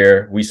part of the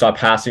year, we saw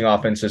passing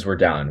offenses were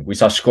down. We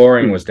saw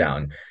scoring was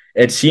down.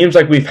 It seems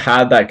like we've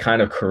had that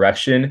kind of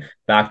correction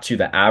back to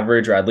the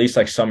average, or at least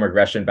like some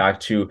regression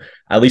back to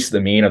at least the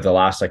mean of the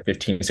last like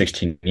 15,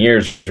 16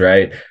 years,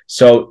 right?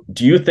 So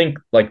do you think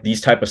like these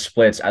type of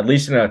splits, at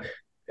least in a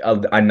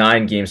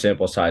 9-game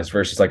sample size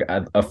versus like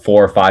a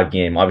 4 or 5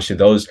 game, obviously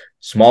those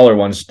smaller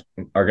ones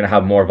are going to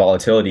have more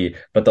volatility,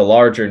 but the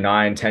larger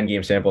 9,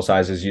 10-game sample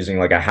sizes using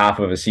like a half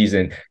of a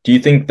season, do you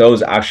think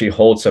those actually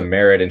hold some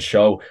merit and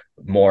show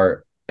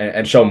more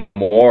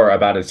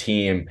about a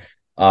team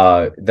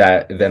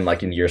that than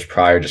like in years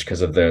prior, just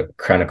because of the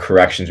kind of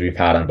corrections we've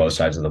had on both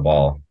sides of the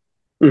ball?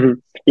 Mm-hmm.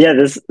 Yeah,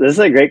 this is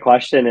a great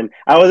question, and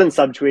I wasn't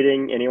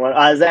subtweeting anyone.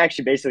 I was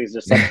actually basically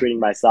just subtweeting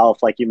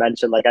myself, like you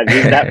mentioned. Like I've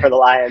used that for the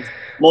Lions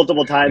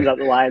multiple times. That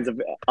the Lions'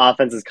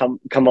 offenses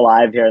come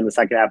alive here in the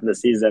second half of the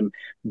season.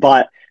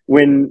 But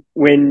when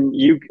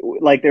you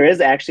like, there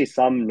is actually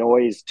some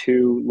noise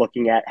to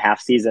looking at half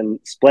season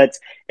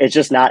splits. It's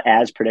just not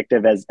as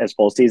predictive as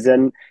full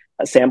season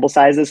sample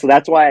sizes. So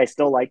that's why I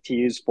still like to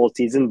use full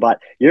season. But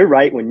you're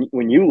right,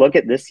 when you look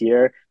at this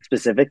year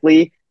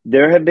specifically,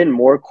 there have been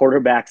more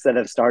quarterbacks that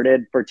have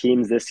started for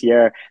teams this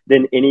year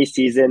than any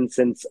season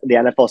since the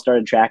NFL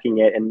started tracking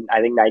it in,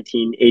 I think,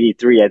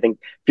 1983. I think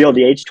Field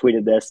DH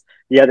tweeted this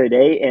the other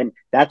day, and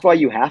that's why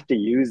you have to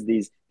use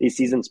these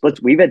season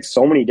splits. We've had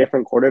so many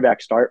different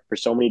quarterbacks start for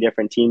so many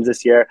different teams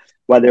this year,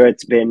 whether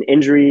it's been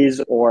injuries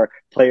or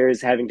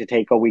players having to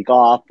take a week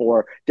off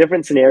or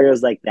different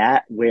scenarios like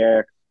that,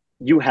 where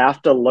you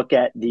have to look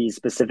at these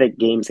specific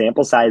game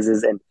sample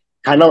sizes and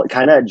kind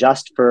of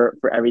adjust for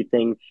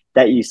everything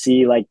that you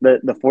see. Like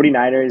the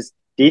 49ers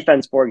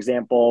defense, for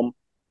example,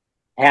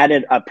 had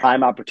a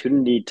prime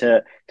opportunity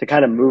to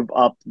kind of move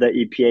up the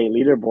EPA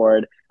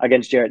leaderboard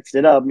against Jarrett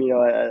Stidham,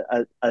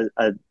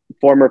 a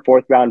former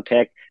 4th round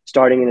pick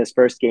starting in his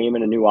first game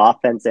in a new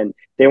offense, and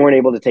they weren't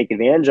able to take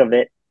advantage of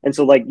it. And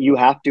so like you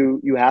have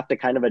to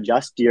kind of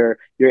adjust your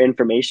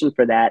information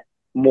for that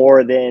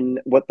more than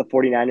what the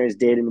 49ers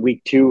did in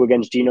week 2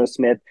 against Geno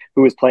Smith,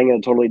 who was playing at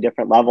a totally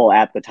different level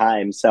at the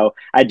time. So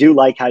I do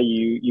like how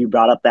you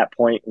brought up that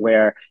point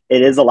where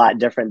it is a lot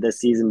different this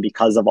season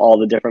because of all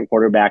the different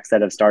quarterbacks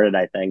that have started,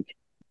 I think.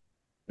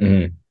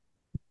 Mm-hmm.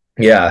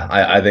 Yeah,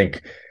 I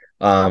think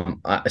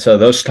so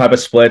those type of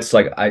splits,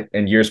 like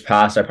in years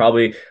past, I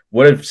probably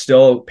would have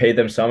still paid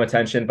them some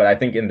attention, but I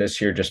think in this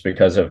year, just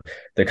because of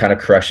the kind of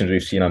corrections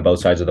we've seen on both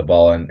sides of the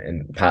ball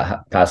and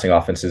passing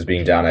offenses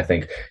being down, I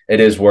think it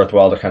is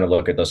worthwhile to kind of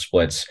look at those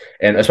splits,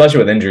 and especially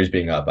with injuries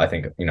being up, I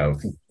think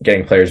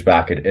getting players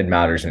back it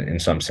matters in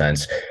some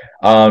sense.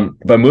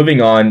 But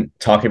moving on,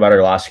 talking about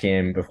our last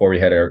game before we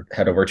head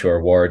over to our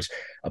awards,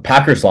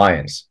 Packers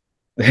Lions.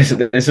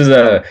 This is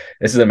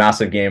a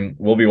massive game.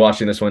 We'll be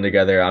watching this one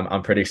together.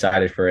 I'm pretty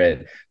excited for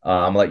it.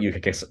 I'm gonna let you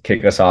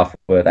kick us off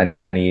with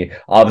any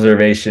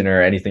observation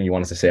or anything you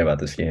want us to say about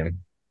this game.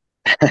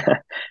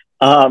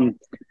 Um,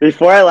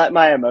 Before I let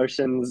my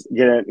emotions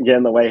get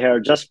in the way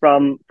here, just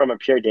from a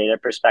pure data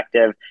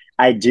perspective,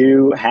 I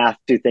do have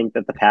to think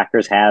that the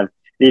Packers have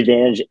the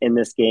advantage in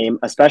this game,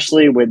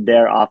 especially with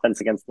their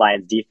offense against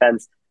Lions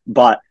defense.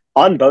 But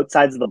on both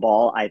sides of the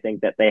ball, I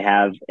think that they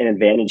have an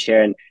advantage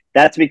here, and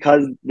that's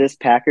because this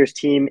Packers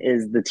team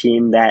is the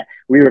team that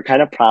we were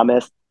kind of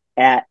promised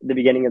at the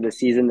beginning of the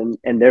season,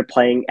 and they're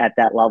playing at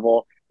that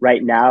level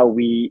right now.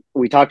 We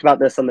talked about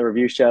this on the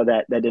review show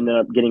that ended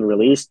up getting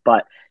released,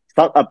 but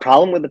a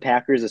problem with the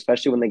Packers,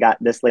 especially when they got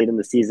this late in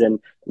the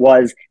season,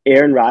 was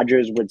Aaron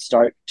Rodgers would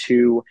start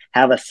to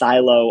have a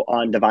silo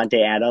on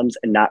Davante Adams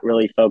and not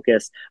really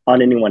focus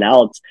on anyone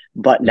else.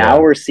 But now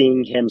Yeah. we're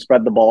seeing him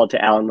spread the ball to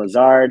Allen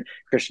Lazard,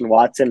 Christian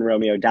Watson,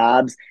 Romeo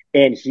Dobbs,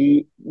 and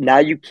now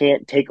you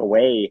can't take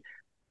away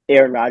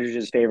Aaron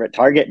Rodgers' favorite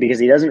target because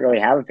he doesn't really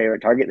have a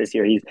favorite target this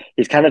year.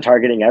 He's kind of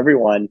targeting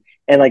everyone.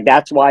 And like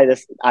that's why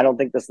this I don't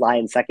think this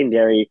Lions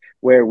secondary,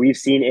 where we've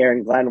seen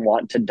Aaron Glenn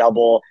want to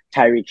double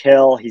Tyreek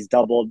Hill, he's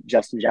doubled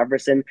Justin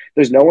Jefferson.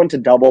 There's no one to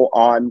double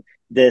on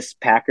this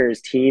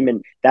Packers team.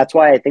 And that's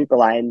why I think the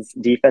Lions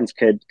defense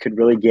could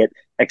really get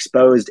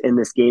exposed in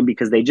this game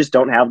because they just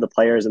don't have the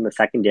players in the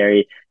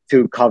secondary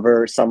to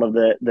cover some of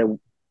the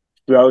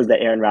throws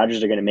that Aaron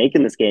Rodgers are going to make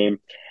in this game.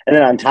 And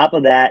then on top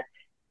of that,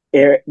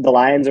 the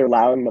Lions are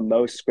allowing the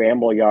most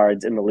scramble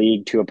yards in the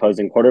league to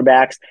opposing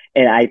quarterbacks.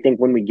 And I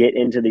think when we get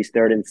into these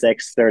 3rd and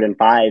 6, 3rd and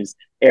 5s,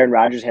 Aaron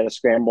Rodgers had a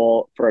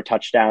scramble for a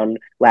touchdown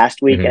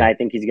last week, and I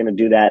think he's going to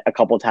do that a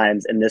couple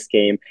times in this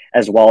game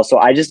as well. So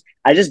I just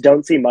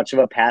don't see much of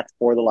a path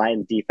for the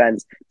Lions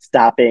defense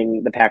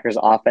stopping the Packers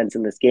offense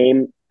in this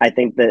game. I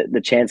think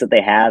the chance that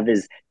they have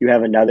is you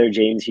have another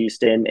James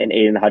Houston and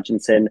Aiden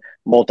Hutchinson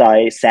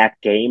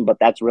multi-sack game, but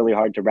that's really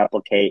hard to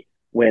replicate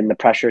when the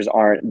pressures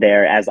aren't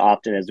there as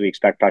often as we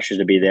expect pressures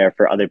to be there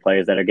for other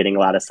players that are getting a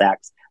lot of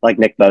sacks, like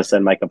Nick Bosa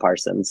and Micah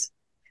Parsons.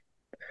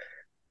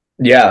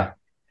 Yeah.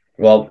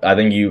 Well, I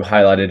think you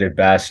highlighted it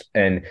best.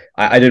 And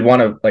I did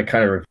want to like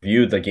kind of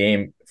review the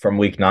game from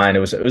week 9. It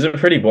was a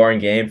pretty boring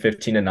game,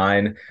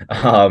 15-9.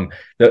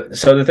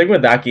 So the thing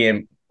with that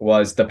game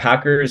was the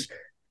Packers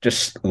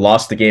just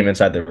lost the game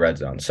inside the red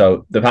zone.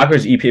 So the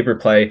Packers EPA per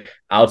play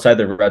outside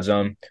the red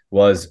zone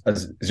was a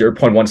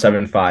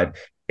 0.175.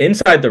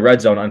 Inside the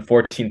red zone on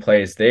 14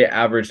 plays, they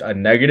averaged a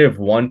negative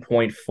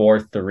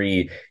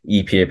 1.43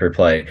 EPA per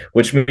play,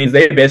 which means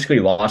they basically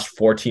lost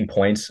 14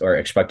 points or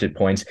expected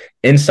points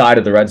inside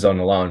of the red zone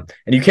alone.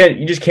 And you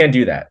just can't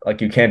do that.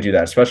 Like you can't do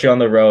that, especially on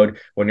the road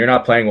when you're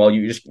not playing well.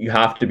 You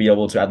have to be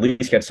able to at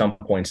least get some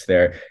points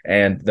there.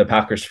 And the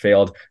Packers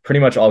failed pretty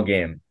much all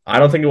game. I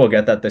don't think we'll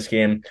get that this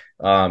game.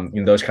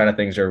 Those kind of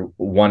things are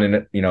one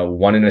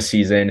in a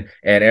season,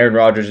 and Aaron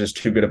Rodgers is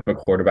too good of a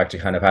quarterback to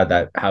kind of have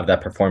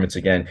that performance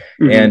again.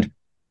 And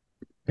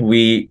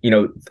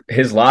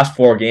his last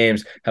 4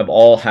 games have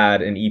all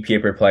had an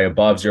EPA per play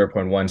above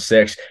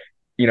 0.16.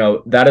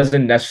 That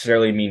doesn't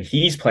necessarily mean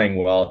he's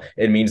playing well.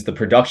 It means the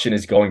production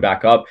is going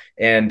back up,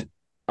 and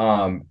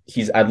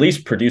he's at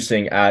least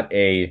producing at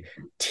a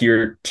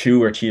tier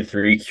 2 or tier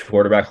 3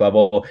 quarterback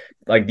level.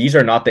 Like these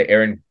are not the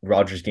Aaron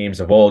Rodgers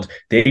games of old.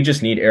 They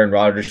just need Aaron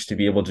Rodgers to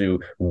be able to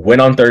win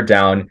on 3rd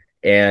down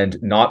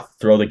and not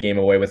throw the game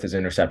away with his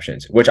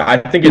interceptions, which I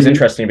think is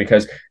interesting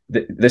because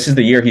this is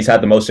the year he's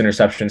had the most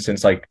interceptions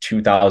since like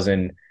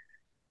 2000.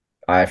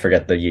 I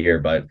forget the year,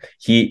 but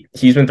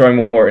he's been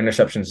throwing more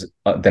interceptions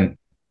than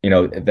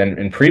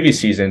in previous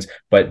seasons.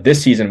 But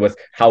this season, with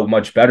how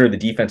much better the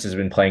defense has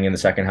been playing in the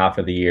second half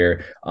of the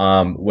year,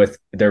 with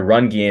their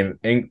run game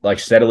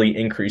steadily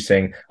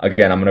increasing.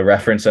 Again, I'm going to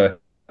reference a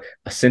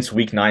since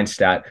week 9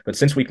 stat, but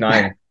since week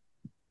 9,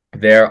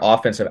 their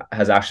offense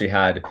has actually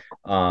had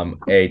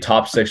a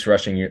top 6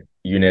 rushing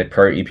unit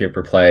per EPA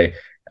per play,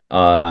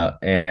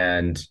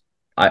 and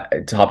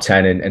top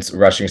 10 in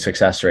rushing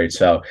success rate.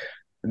 So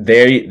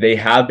they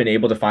have been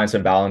able to find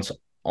some balance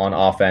on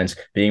offense,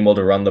 being able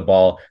to run the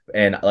ball.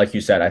 And like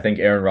you said, I think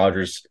Aaron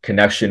Rodgers'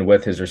 connection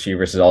with his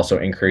receivers has also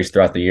increased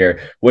throughout the year,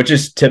 which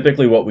is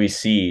typically what we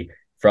see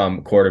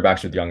from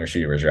quarterbacks with young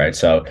receivers, right?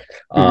 So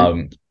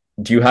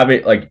do you have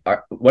it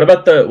what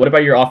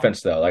about your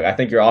offense though? Like I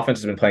think your offense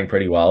has been playing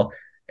pretty well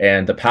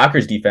and the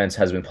Packers defense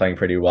has been playing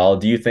pretty well.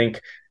 Do you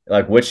think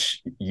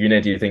which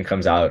unit do you think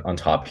comes out on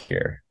top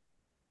here?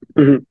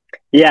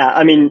 Yeah,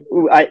 I mean,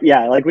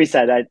 like we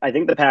said, I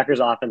think the Packers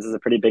offense is a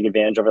pretty big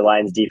advantage over the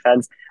Lions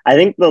defense. I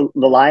think the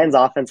Lions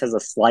offense has a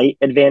slight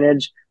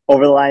advantage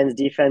over the Lions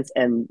defense,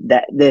 and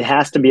that it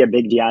has to be a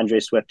big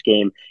DeAndre Swift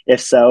game. If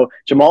so,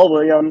 Jamal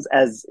Williams,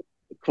 as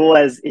cool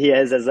as he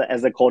is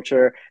as a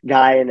culture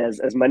guy and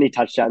as many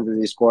touchdowns as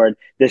he scored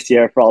this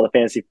year for all the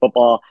fantasy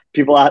football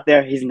people out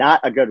there, he's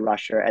not a good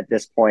rusher at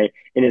this point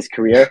in his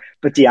career.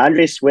 But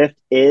DeAndre Swift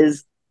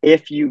is,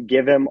 if you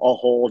give him a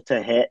hole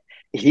to hit.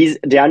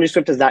 DeAndre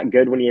Swift is not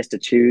good when he has to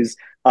choose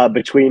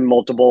between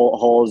multiple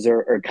holes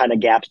or kind of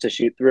gaps to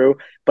shoot through.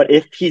 But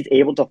if he's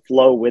able to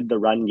flow with the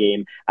run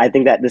game, I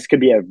think that this could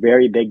be a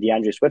very big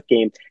DeAndre Swift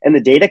game. And the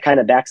data kind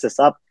of backs this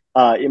up.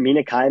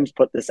 Amina Kimes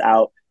put this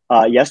out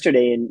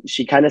yesterday, and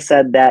she kind of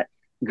said that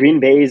Green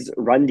Bay's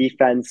run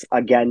defense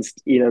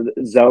against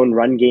zone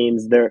run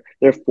games, they're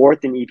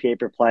fourth in EPA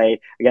per play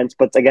against,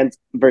 but against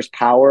versus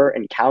power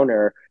and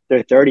counter,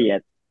 they're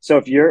 30th. So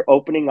if you're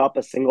opening up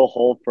a single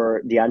hole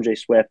for DeAndre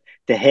Swift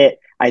to hit,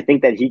 I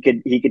think that he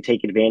could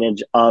take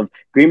advantage of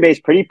Green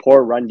Bay's pretty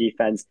poor run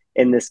defense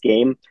in this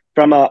game.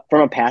 From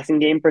a passing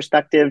game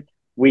perspective,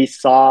 we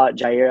saw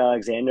Jair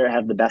Alexander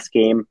have the best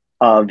game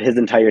of his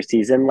entire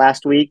season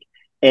last week,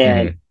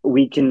 and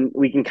we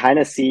can kind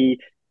of see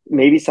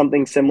maybe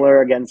something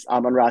similar against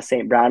Amon-Ra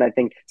St. Brown. I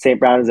think St.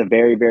 Brown is a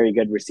very, very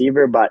good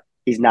receiver, but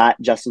he's not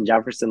Justin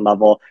Jefferson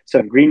level. So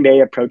if Green Bay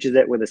approaches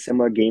it with a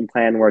similar game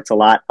plan where it's a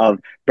lot of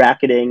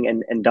bracketing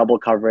and double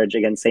coverage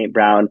against St.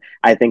 Brown,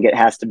 I think it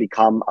has to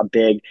become a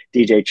big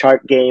DJ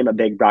Chark game, a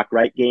big Brock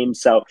Wright game.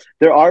 So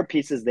there are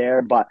pieces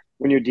there, but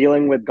when you're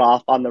dealing with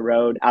Goff on the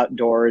road,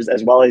 outdoors,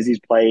 as well as he's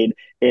played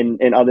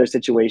in other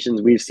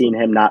situations, we've seen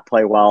him not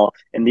play well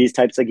in these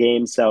types of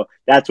games. So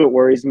that's what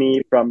worries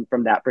me from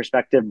that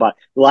perspective. But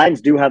the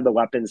Lions do have the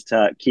weapons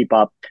to keep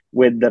up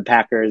with the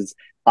Packers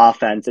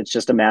offense. It's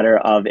just a matter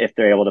of if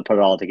they're able to put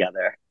it all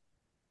together.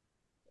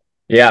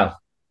 Yeah.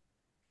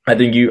 I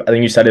think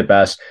you said it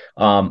best.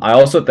 I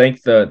also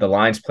think the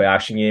Lions play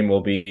action game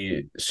will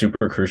be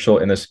super crucial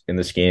in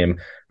this game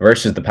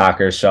versus the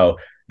Packers. So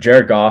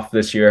Jared Goff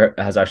this year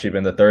has actually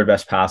been the third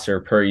best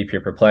passer per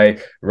EPA per play,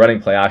 running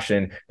play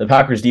action. The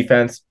Packers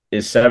defense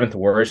is seventh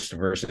worst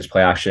versus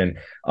play action.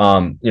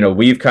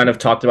 We've kind of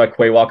talked about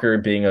Quay Walker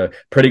being a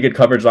pretty good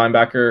coverage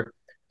linebacker,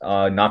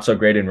 not so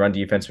great in run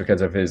defense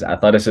because of his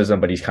athleticism,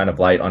 but he's kind of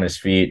light on his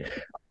feet.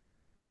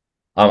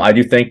 I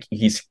do think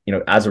he's,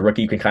 as a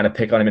rookie, you can kind of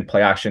pick on him in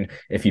play action.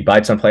 If he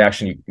bites on play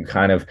action, you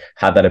kind of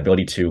have that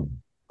ability to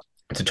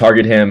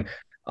target him.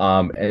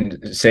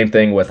 And same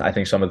thing with, I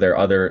think, some of their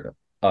other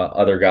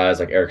guys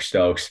like Eric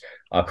Stokes,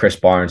 Chris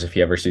Barnes, if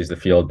he ever sees the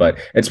field. But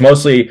it's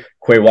mostly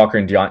Quay Walker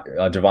and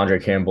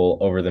Devondre Campbell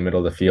over the middle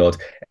of the field.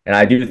 And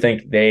I do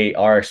think they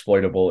are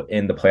exploitable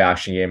in the play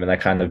action game, and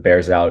that kind of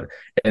bears out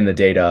in the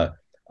data.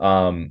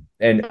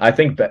 And I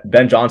think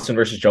Ben Johnson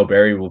versus Joe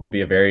Barry will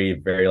be a very,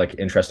 very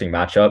interesting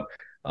matchup.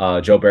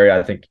 Joe Barry,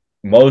 I think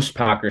most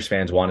Packers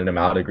fans wanted him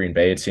out of Green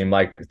Bay. It seemed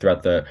like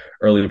throughout the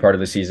early part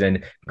of the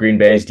season, Green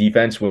Bay's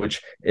defense,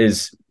 which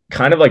is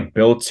kind of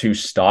built to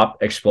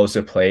stop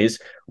explosive plays,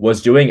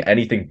 was doing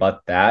anything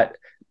but that.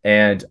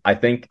 And I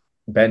think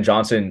Ben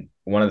Johnson,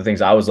 one of the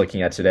things I was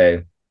looking at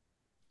today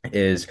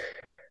is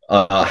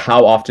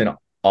how often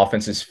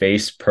offenses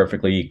face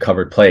perfectly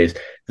covered plays.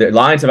 The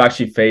Lions have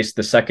actually faced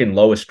the second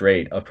lowest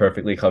rate of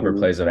perfectly covered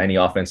plays of any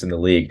offense in the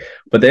league.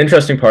 But the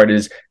interesting part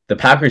is the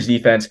Packers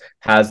defense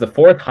has the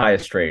fourth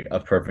highest rate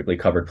of perfectly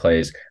covered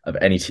plays of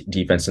any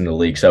defense in the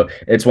league. So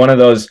it's one of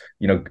those,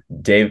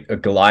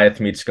 Goliath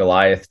meets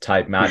Goliath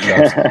type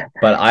matchups.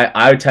 But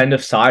I tend to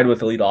side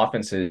with elite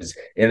offenses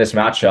in this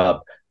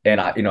matchup.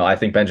 And I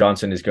think Ben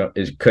Johnson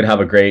could have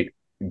a great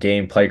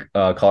game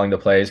calling the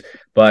plays.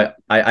 But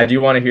I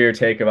do want to hear your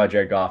take about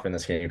Jared Goff in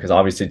this game, because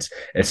obviously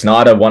it's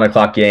not a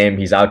 1:00 game.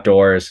 He's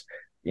outdoors.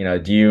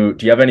 Do you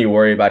have any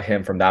worry about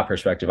him from that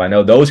perspective? I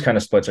know those kind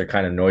of splits are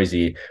kind of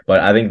noisy, but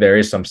I think there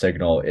is some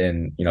signal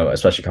in,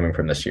 especially coming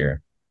from this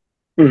year.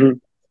 Mm-hmm.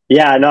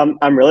 Yeah, no,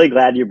 I'm really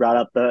glad you brought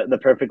up the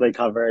perfectly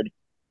covered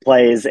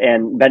plays,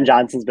 and Ben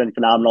Johnson's been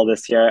phenomenal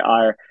this year.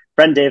 Our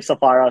friend Dave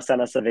Safaro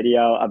sent us a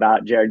video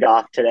about Jared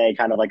Goff today,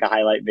 kind of like a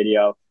highlight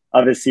video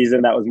of his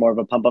season that was more of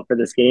a pump up for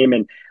this game.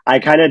 And I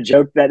kind of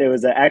joked that it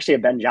was actually a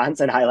Ben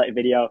Johnson highlight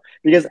video,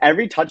 because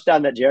every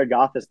touchdown that Jared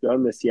Goff has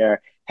thrown this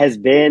year has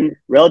been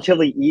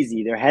relatively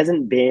easy. There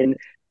hasn't been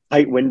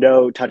tight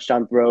window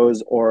touchdown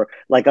throws or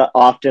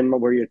often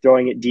where you're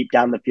throwing it deep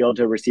down the field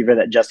to a receiver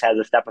that just has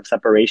a step of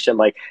separation.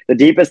 Like the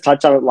deepest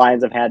touchdown the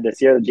Lions have had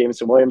this year, the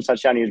Jameson Williams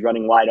touchdown, he was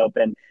running wide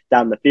open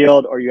down the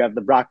field, or you have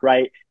the Brock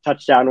Wright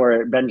touchdown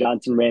where Ben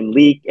Johnson ran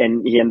leak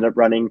and he ended up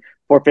running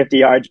 450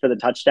 yards for the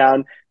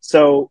touchdown.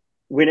 So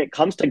when it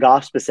comes to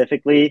Goff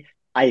specifically,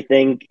 I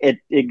think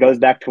it goes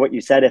back to what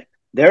you said. If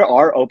there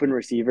are open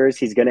receivers,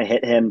 he's going to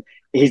hit him.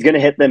 He's going to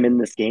hit them in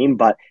this game.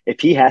 But if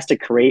he has to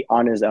create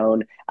on his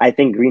own, I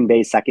think Green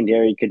Bay's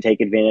secondary could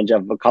take advantage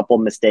of a couple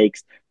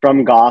mistakes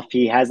from Goff.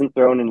 He hasn't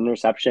thrown an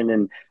interception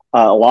in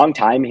a long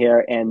time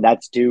here, and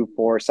that's due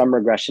for some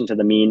regression to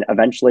the mean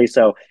eventually.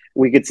 So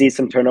we could see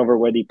some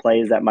turnover-worthy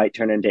plays that might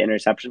turn into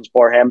interceptions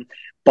for him.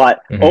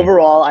 But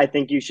overall, I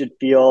think you should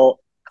feel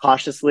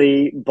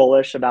cautiously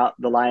bullish about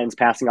the Lions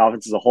passing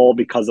offense as a whole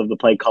because of the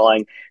play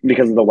calling and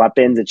because of the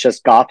weapons. It's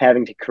just Goff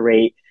having to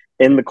create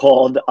in the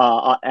cold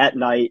at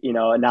night,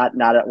 not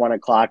at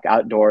 1:00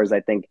 outdoors,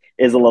 I think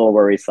is a little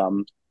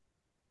worrisome.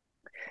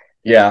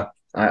 Yeah,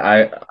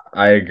 I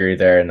agree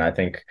there. And I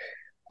think,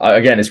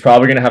 again, it's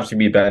probably going to have to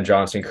be Ben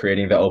Johnson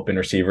creating the open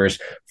receivers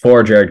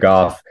for Jared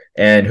Goff.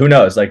 And who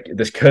knows,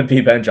 this could be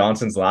Ben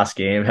Johnson's last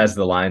game as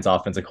the Lions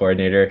offensive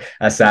coordinator,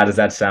 as sad as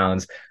that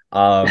sounds.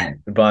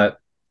 But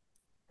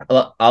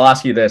I'll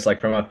ask you this,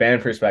 from a fan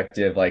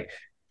perspective,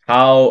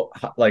 how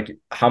much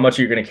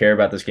are you going to care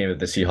about this game if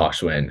the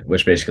Seahawks win,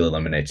 which basically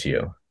eliminates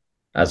you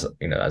as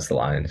the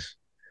Lions?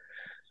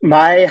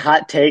 My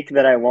hot take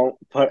that I won't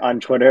put on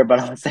Twitter, but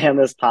I'll say on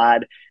this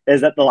pod,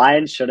 is that the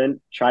Lions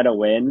shouldn't try to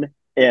win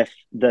if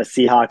the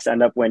Seahawks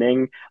end up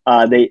winning.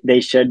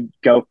 They should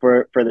go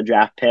for the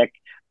draft pick.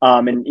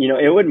 And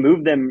it would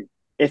move them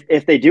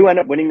if they do end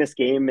up winning this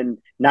game and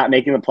not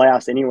making the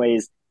playoffs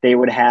anyways. They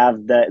would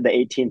have the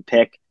 18th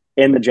pick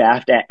in the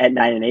draft at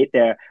 9-8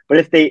 there. But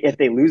if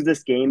they lose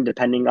this game,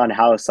 depending on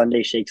how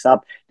Sunday shakes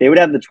up, they would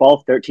have the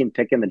 12th, 13th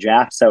pick in the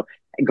draft. So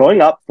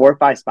going up 4 or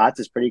 5 spots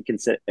is pretty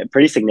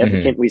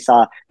significant. We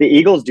saw the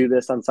Eagles do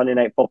this on Sunday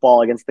Night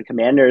Football against the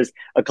Commanders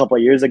a couple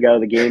of years ago,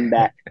 the game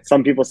that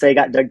some people say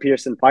got Doug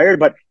Peterson fired,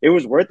 but it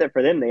was worth it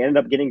for them. They ended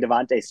up getting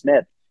Devontae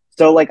Smith.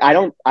 So like I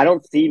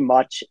don't see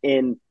much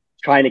in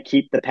trying to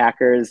keep the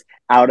Packers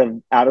out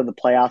of the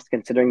playoffs,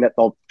 considering that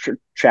they'll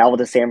travel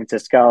to San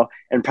Francisco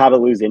and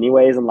probably lose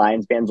anyways, and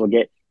Lions fans will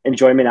get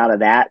enjoyment out of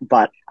that.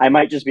 But I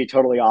might just be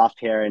totally off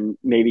here, and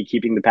maybe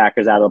keeping the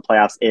Packers out of the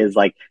playoffs is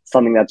like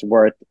something that's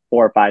worth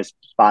 4 or 5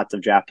 spots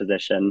of draft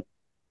position.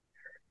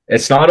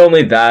 It's not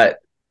only that.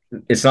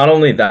 It's not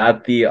only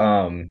that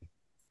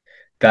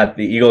that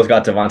the Eagles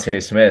got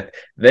Devontae Smith.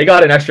 They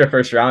got an extra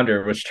first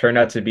rounder, which turned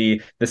out to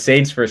be the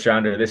Saints' first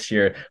rounder this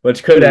year,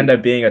 which could end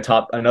up being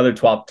another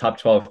top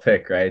 12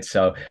 pick, right?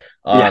 So,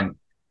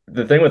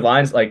 the thing with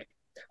Lions, like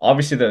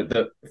obviously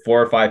the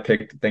 4 or 5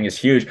 pick thing is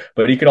huge,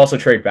 but he could also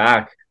trade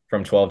back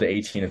from 12 to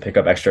 18 and pick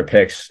up extra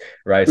picks,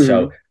 right?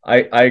 So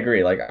I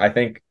agree. Like I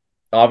think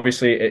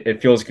obviously it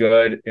feels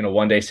good in a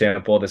 1-day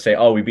sample to say,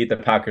 oh, we beat the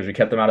Packers, we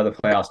kept them out of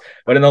the playoffs,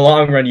 but in the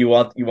long run, you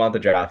want the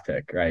draft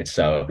pick, right?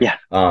 So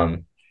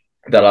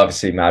that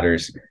obviously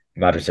matters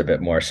a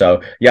bit more.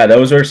 So yeah,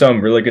 those are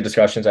some really good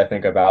discussions, I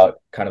think, about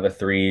kind of the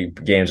 3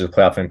 games with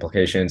playoff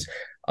implications.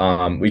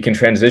 We can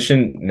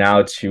transition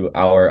now to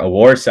our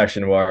awards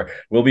section, where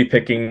we'll be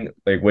picking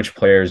like which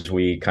players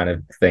we kind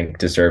of think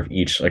deserve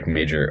each like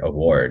major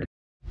award.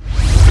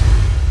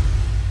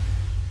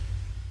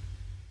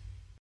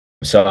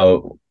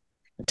 So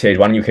Tage,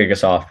 why don't you kick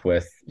us off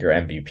with your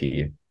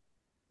MVP?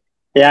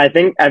 Yeah, I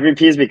think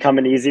MVP has become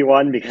an easy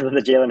one because of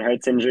the Jalen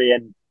Hurts injury,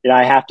 and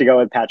I have to go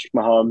with Patrick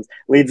Mahomes.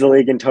 Leads the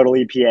league in total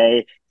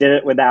EPA. Did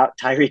it without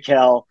Tyreek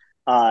Hill.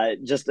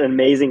 Just an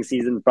amazing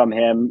season from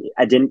him.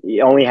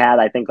 He only had,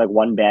 I think, like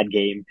 1 bad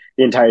game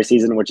the entire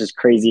season, which is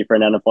crazy for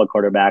an NFL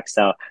quarterback.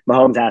 So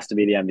Mahomes has to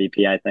be the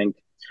MVP, I think.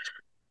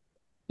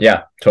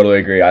 Yeah, totally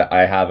agree.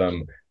 I have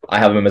him. I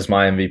have him as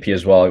my MVP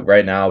as well.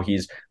 Right now,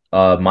 he's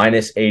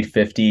minus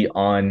 850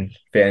 on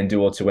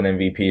FanDuel to win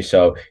MVP.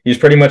 So he's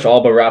pretty much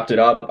all but wrapped it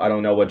up. I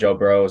don't know what Joe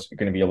Burrow is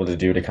going to be able to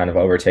do to kind of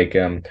overtake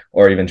him,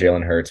 or even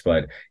Jalen Hurts.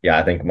 But yeah,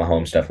 I think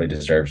Mahomes definitely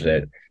deserves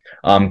it.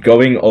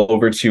 Going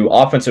over to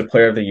Offensive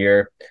Player of the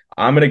Year,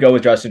 I'm going to go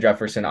with Justin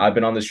Jefferson. I've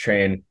been on this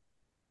train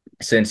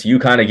since you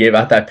kind of gave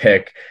out that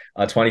pick,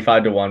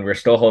 25-1. We're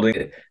still holding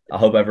it. I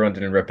hope everyone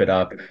didn't rip it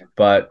up.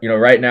 But,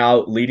 right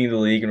now, leading the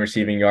league in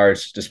receiving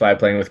yards, despite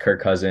playing with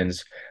Kirk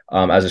Cousins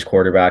as his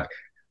quarterback.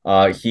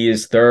 He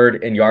is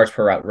 3rd in yards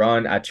per route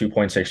run at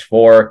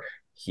 2.64.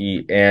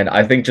 And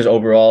I think just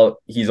overall,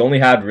 he's only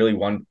had really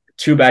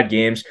 2 bad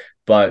games,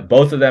 but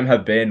both of them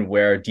have been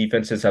where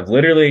defenses have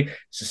literally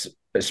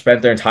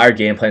spent their entire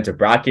game plan to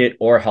bracket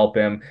or help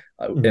him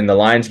in the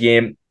Lions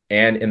game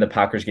and in the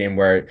Packers game,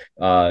 where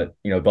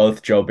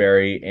both Joe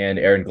Barry and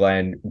Aaron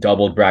Glenn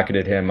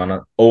bracketed him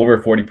on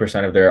over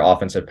 40% of their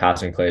offensive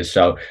passing plays.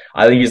 So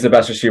I think he's the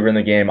best receiver in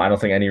the game. I don't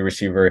think any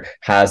receiver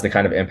has the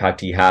kind of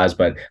impact he has,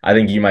 but I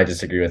think you might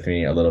disagree with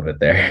me a little bit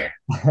there.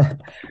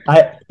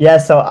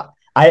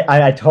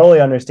 I totally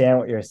understand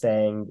what you're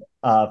saying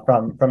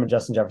from a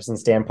Justin Jefferson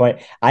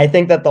standpoint. I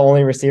think that the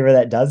only receiver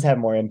that does have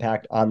more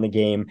impact on the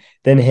game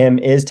than him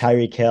is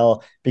Tyreek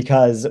Hill,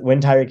 because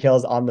when Tyreek Hill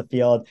is on the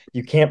field,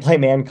 you can't play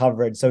man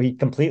coverage. So he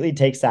completely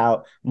takes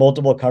out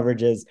multiple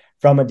coverages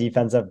from a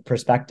defensive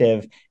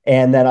perspective.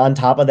 And then on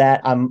top of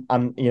that, I'm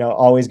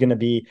always going to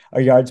be a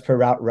yards per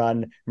route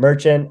run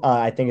merchant.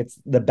 I think it's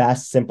the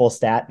best simple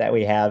stat that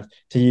we have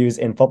to use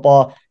in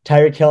football.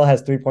 Tyreek Hill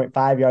has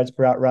 3.5 yards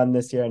per route run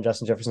this year, and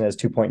Justin Jefferson has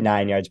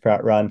 2.9 yards per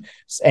route run.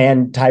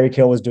 And Tyreek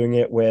Hill was doing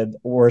it with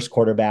worse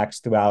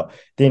quarterbacks throughout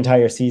the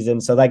entire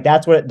season. So like,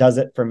 that's what does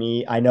it for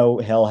me. I know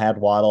Hill had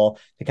Waddle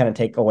to kind of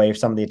take away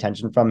some of the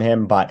attention from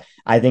him, but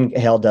I think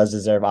Hill does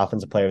deserve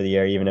Offensive Player of the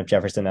Year, even if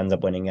Jefferson ends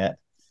up winning it.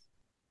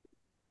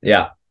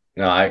 Yeah,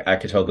 no, I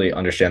could totally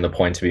understand the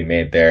point to be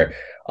made there.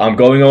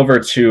 Going over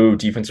to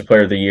Defensive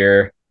Player of the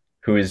Year,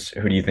 who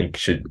do you think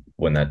should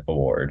win that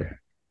award?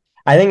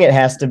 I think it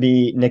has to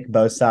be Nick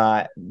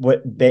Bosa.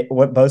 What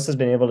Bosa's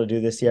been able to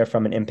do this year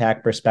from an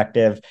impact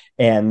perspective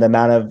and the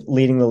amount of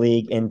leading the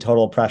league in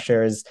total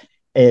pressures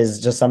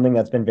is just something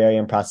that's been very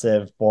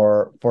impressive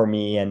for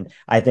me. And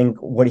I think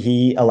what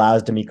he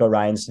allows DeMeco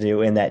Ryans to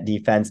do in that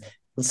defense,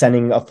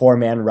 sending a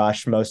 4-man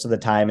rush most of the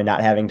time and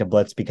not having to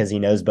blitz because he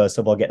knows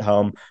Bosa will get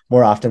home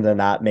more often than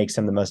not, makes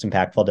him the most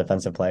impactful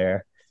defensive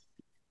player.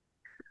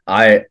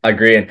 I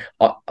agree.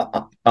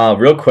 And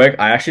real quick,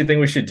 I actually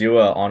think we should do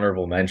an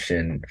honorable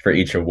mention for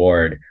each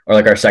award, or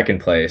like our second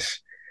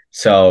place.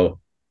 So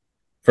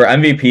for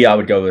MVP, I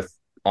would go with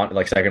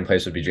second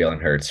place would be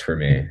Jalen Hurts for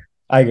me.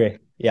 I agree.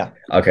 Yeah.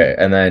 Okay.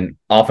 And then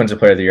offensive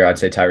player of the year, I'd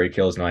say Tyreek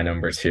Hill is my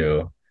number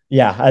two.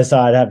 Yeah, I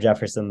saw I'd have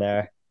Jefferson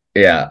there.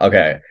 Yeah.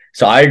 Okay.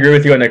 So I agree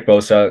with you on Nick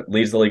Bosa,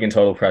 leads the league in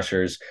total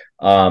pressures.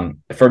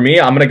 For me,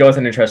 I'm gonna go with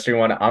an interesting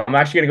one. I'm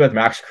actually gonna go with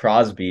Max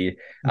Crosby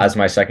as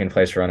my second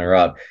place runner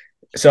up.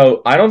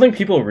 So I don't think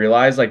people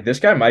realize like this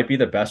guy might be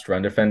the best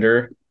run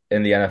defender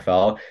in the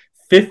NFL.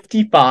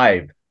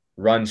 55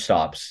 run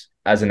stops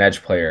as an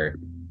edge player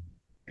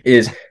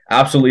is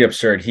absolutely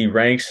absurd. He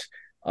ranks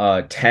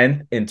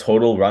 10th in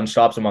total run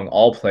stops among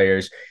all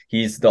players.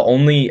 He's the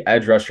only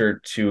edge rusher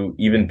to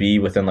even be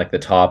within like the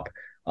top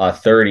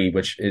 30,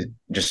 which is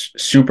just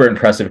super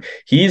impressive.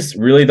 He's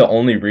really the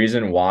only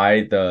reason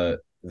why the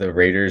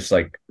Raiders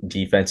like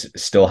defense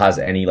still has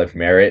any like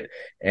merit,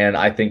 and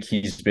I think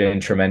he's been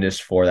tremendous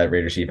for that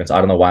Raiders defense. I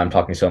don't know why I'm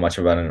talking so much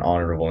about an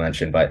honorable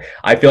mention, but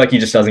I feel like he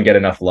just doesn't get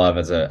enough love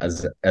as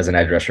an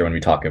edge rusher when we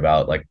talk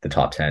about like the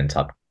top 10,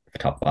 top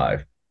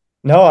 5.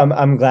 No,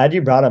 I'm glad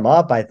you brought him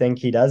up. I think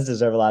he does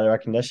deserve a lot of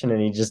recognition,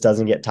 and he just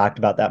doesn't get talked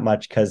about that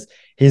much because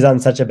he's on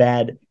such a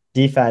bad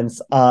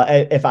defense.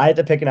 If I had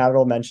to pick an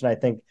honorable mention, I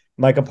think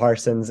Micah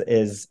Parsons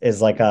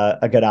is like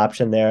a good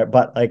option there.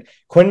 But like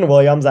Quentin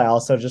Williams, I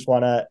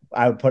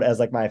would put as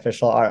like my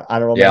official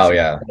honorable Yeah, oh, mention.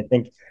 yeah. I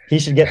think he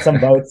should get some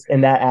votes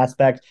in that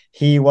aspect.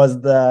 He was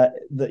the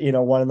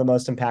one of the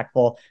most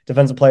impactful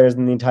defensive players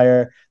in the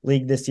entire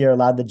league this year.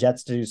 Allowed the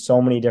Jets to do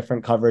so many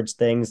different coverage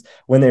things.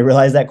 When they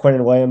realized that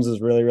Quentin Williams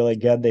was really, really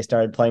good, they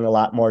started playing a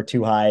lot more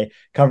too high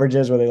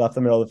coverages where they left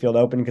the middle of the field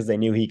open because they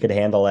knew he could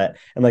handle it.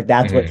 And like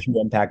that's what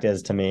true impact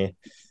is to me.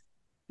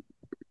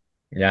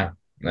 Yeah,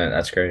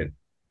 that's great.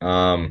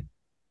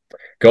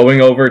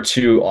 Going over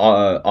to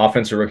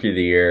offensive rookie of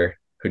the year,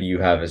 who do you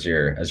have as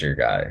your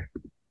guy?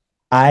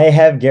 I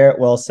have Garrett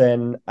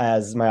Wilson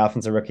as my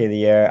offensive rookie of the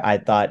year. I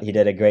thought he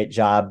did a great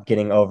job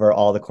getting over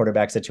all the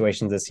quarterback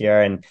situations this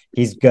year, and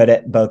he's good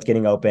at both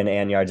getting open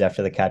and yards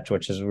after the catch,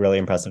 which is really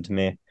impressive to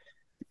me.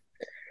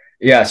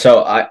 Yeah,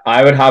 so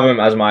I would have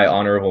him as my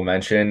honorable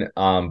mention,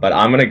 but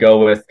I'm gonna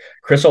go with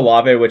Chris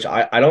Olave, which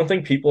I don't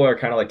think people are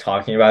kind of like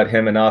talking about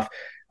him enough.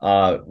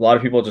 A lot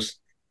of people just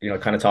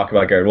kind of talk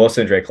about Garrett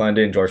Wilson, Drake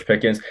London, George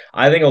Pickens.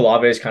 I think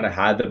Olave's kind of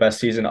had the best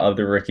season of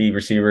the rookie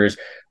receivers.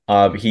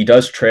 He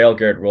does trail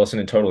Garrett Wilson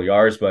in total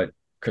yards, but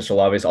Chris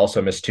Olave's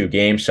also missed 2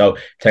 games, so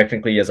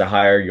technically he has a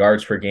higher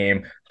yards per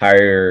game,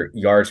 higher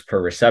yards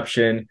per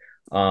reception,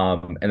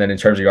 and then in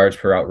terms of yards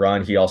per out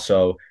run, he's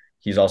also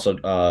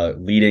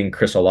leading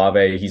Chris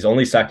Olave. He's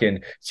only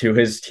second to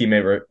his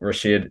teammate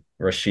Rashid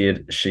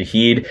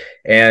Shaheed,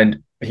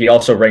 and he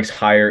also ranks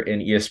higher in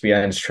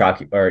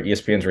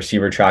ESPN's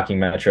receiver tracking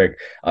metric,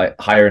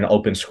 higher in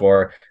open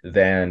score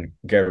than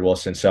Garrett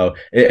Wilson. So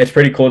it's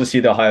pretty cool to see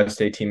the Ohio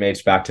State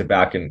teammates back to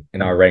back in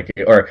our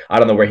ranking. Or I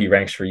don't know where he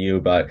ranks for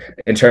you, but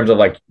in terms of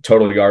like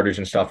total yardage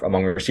and stuff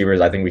among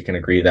receivers, I think we can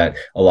agree that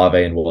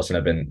Olave and Wilson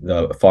have been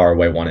the far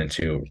away 1 and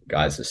 2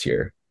 guys this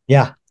year.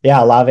 Yeah.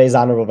 Olave's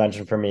honorable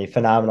mention for me.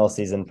 Phenomenal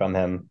season from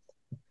him.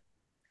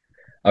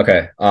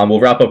 Okay, we'll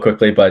wrap up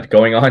quickly, but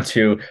going on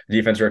to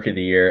defense rookie of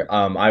the year,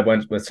 I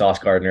went with Sauce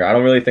Gardner. I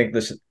don't really think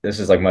this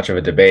is like much of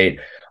a debate.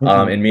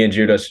 In me and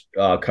Judah's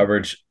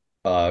coverage,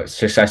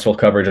 successful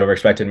coverage over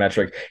expected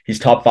metric, he's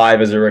top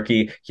 5 as a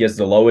rookie. He has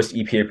the lowest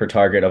EPA per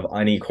target of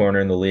any corner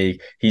in the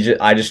league.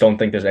 I just don't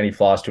think there's any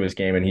flaws to his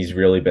game, and he's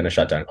really been a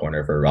shutdown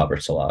corner for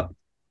Robert Saleh.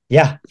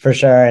 Yeah, for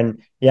sure.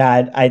 And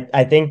yeah,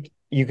 I think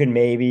you could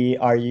maybe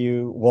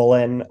argue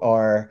Woolen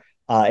or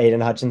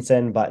Aiden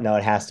Hutchinson, but no,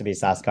 it has to be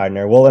Sauce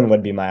Gardner. Woolen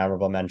would be my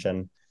honorable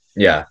mention.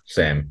 Yeah,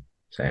 same.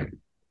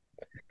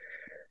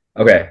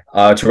 Okay,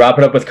 to wrap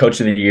it up with coach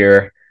of the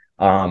year,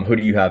 who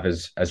do you have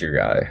as your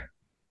guy?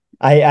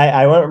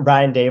 I went with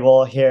Brian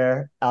Daboll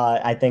here.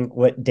 I think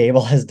what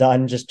Daboll has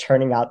done, just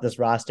turning out this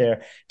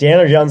roster.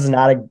 Daniel Jones is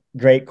not a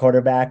great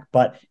quarterback,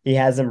 but he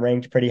has him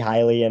ranked pretty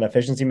highly in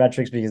efficiency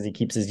metrics because he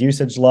keeps his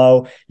usage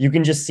low. You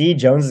can just see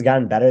Jones has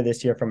gotten better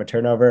this year from a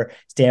turnover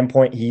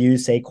standpoint. He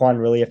used Saquon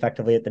really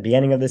effectively at the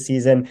beginning of the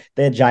season.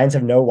 The Giants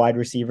have no wide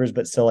receivers,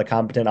 but still a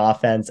competent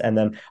offense. And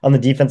then on the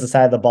defensive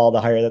side of the ball,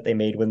 the hire that they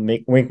made with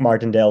Wink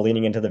Martindale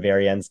leaning into the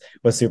variance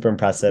was super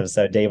impressive.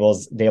 So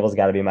Daboll's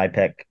got to be my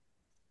pick.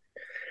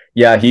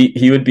 Yeah,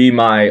 he would be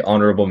my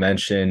honorable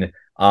mention.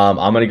 I'm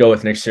going to go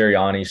with Nick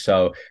Sirianni.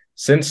 So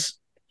since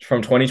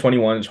from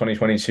 2021 to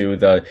 2022,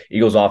 the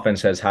Eagles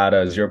offense has had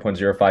a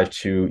 0.052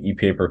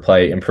 EPA per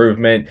play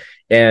improvement.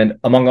 And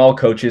among all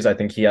coaches, I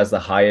think he has the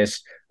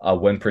highest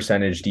win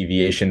percentage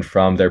deviation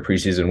from their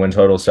preseason win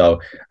total. So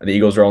the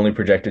Eagles are only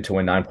projected to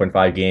win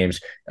 9.5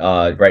 games.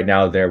 Right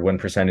now, their win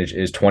percentage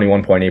is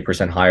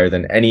 21.8% higher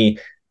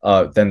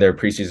than their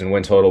preseason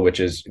win total, which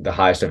is the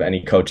highest of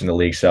any coach in the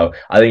league. So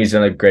I think he's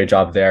done a great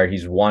job there.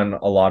 He's won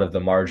a lot of the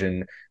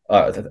margin,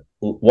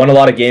 won a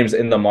lot of games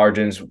in the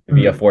margins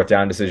via 4th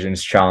down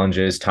decisions,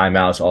 challenges,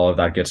 timeouts, all of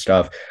that good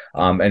stuff.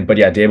 But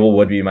yeah, Daboll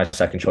would be my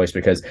second choice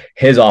because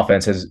his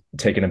offense has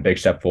taken a big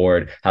step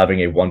forward,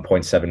 having a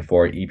 1.74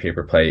 EPA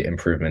per play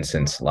improvement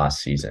since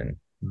last season.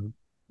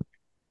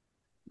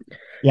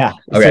 Yeah,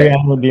 okay.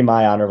 Sirianni would be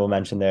my honorable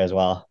mention there as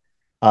well.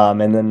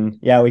 And then,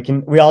 yeah,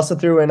 we also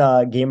threw in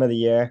a game of the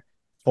year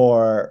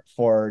for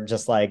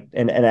just like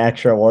an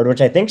extra award,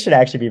 which I think should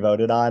actually be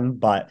voted on,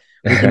 but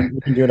we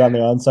can do it on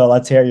their own. So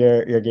let's hear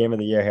your game of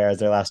the year here as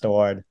their last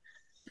award.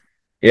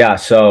 Yeah,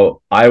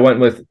 so I went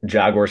with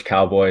Jaguars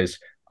Cowboys.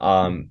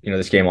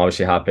 This game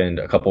obviously happened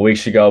a couple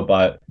weeks ago,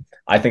 but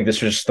I think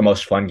this was just the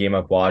most fun game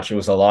I've watched. It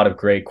was a lot of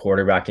great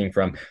quarterbacking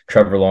from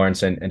Trevor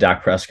Lawrence and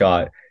Dak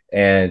Prescott.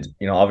 And,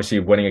 obviously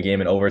winning a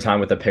game in overtime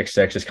with a pick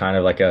six is kind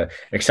of like a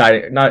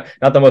exciting, not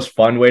the most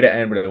fun way to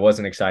end, but it was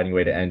an exciting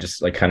way to end,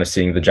 just like kind of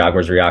seeing the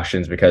Jaguars'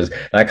 reactions, because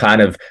that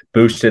kind of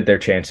boosted their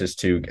chances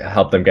to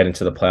help them get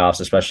into the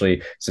playoffs,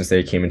 especially since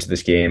they came into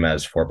this game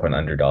as 4-point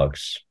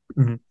underdogs.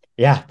 Mm-hmm.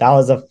 Yeah, that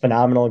was a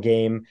phenomenal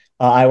game.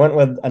 I went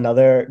with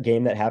another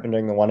game that happened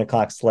during the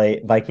 1:00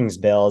 slate, Vikings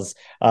Bills.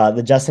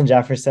 The Justin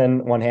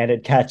Jefferson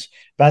one-handed catch,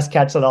 best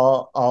catch that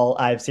all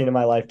I've seen in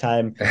my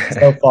lifetime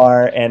so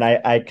far, and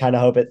I kind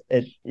of hope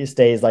it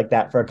stays like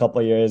that for a couple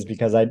of years,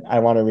 because I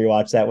want to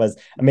rewatch that. It was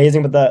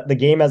amazing, but the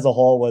game as a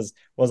whole was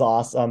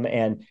awesome.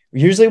 And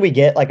usually we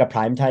get like a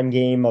primetime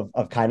game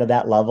of kind of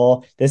that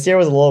level. This year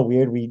was a little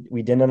weird.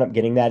 We didn't end up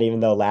getting that, even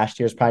though last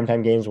year's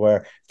primetime games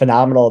were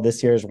phenomenal.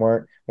 This year's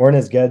weren't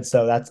as good.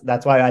 So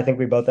that's why I think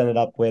we both ended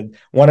up with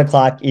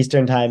 1:00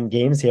 Eastern time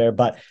games here.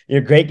 But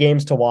great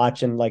games to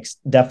watch, and like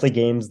definitely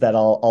games that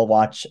I'll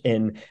watch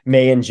in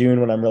May and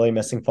June when I'm really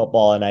missing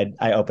football and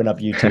I open up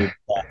YouTube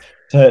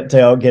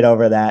to get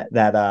over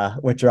that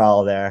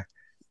withdrawal there.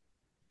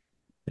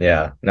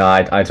 Yeah, no,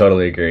 I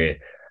totally agree.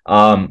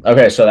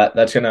 Okay, so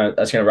that's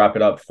gonna wrap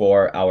it up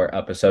for our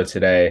episode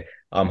today.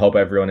 Hope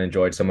everyone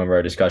enjoyed some of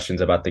our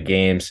discussions about the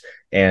games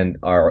and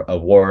our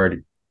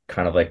award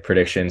kind of like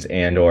predictions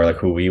and or like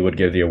who we would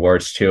give the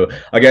awards to.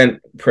 Again,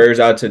 prayers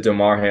out to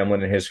Damar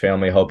Hamlin and his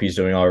family. Hope he's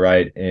doing all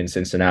right in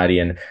Cincinnati,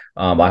 and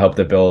I hope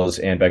the Bills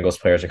and Bengals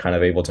players are kind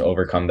of able to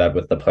overcome that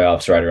with the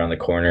playoffs right around the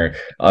corner.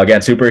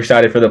 Again, super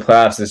excited for the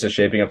playoffs. This is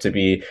shaping up to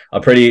be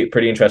a pretty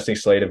interesting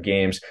slate of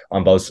games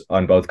on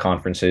both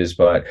conferences.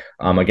 But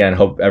again,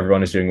 hope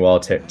everyone is doing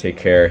well. Take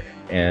care,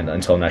 and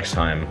until next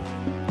time,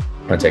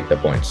 take the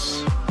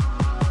points.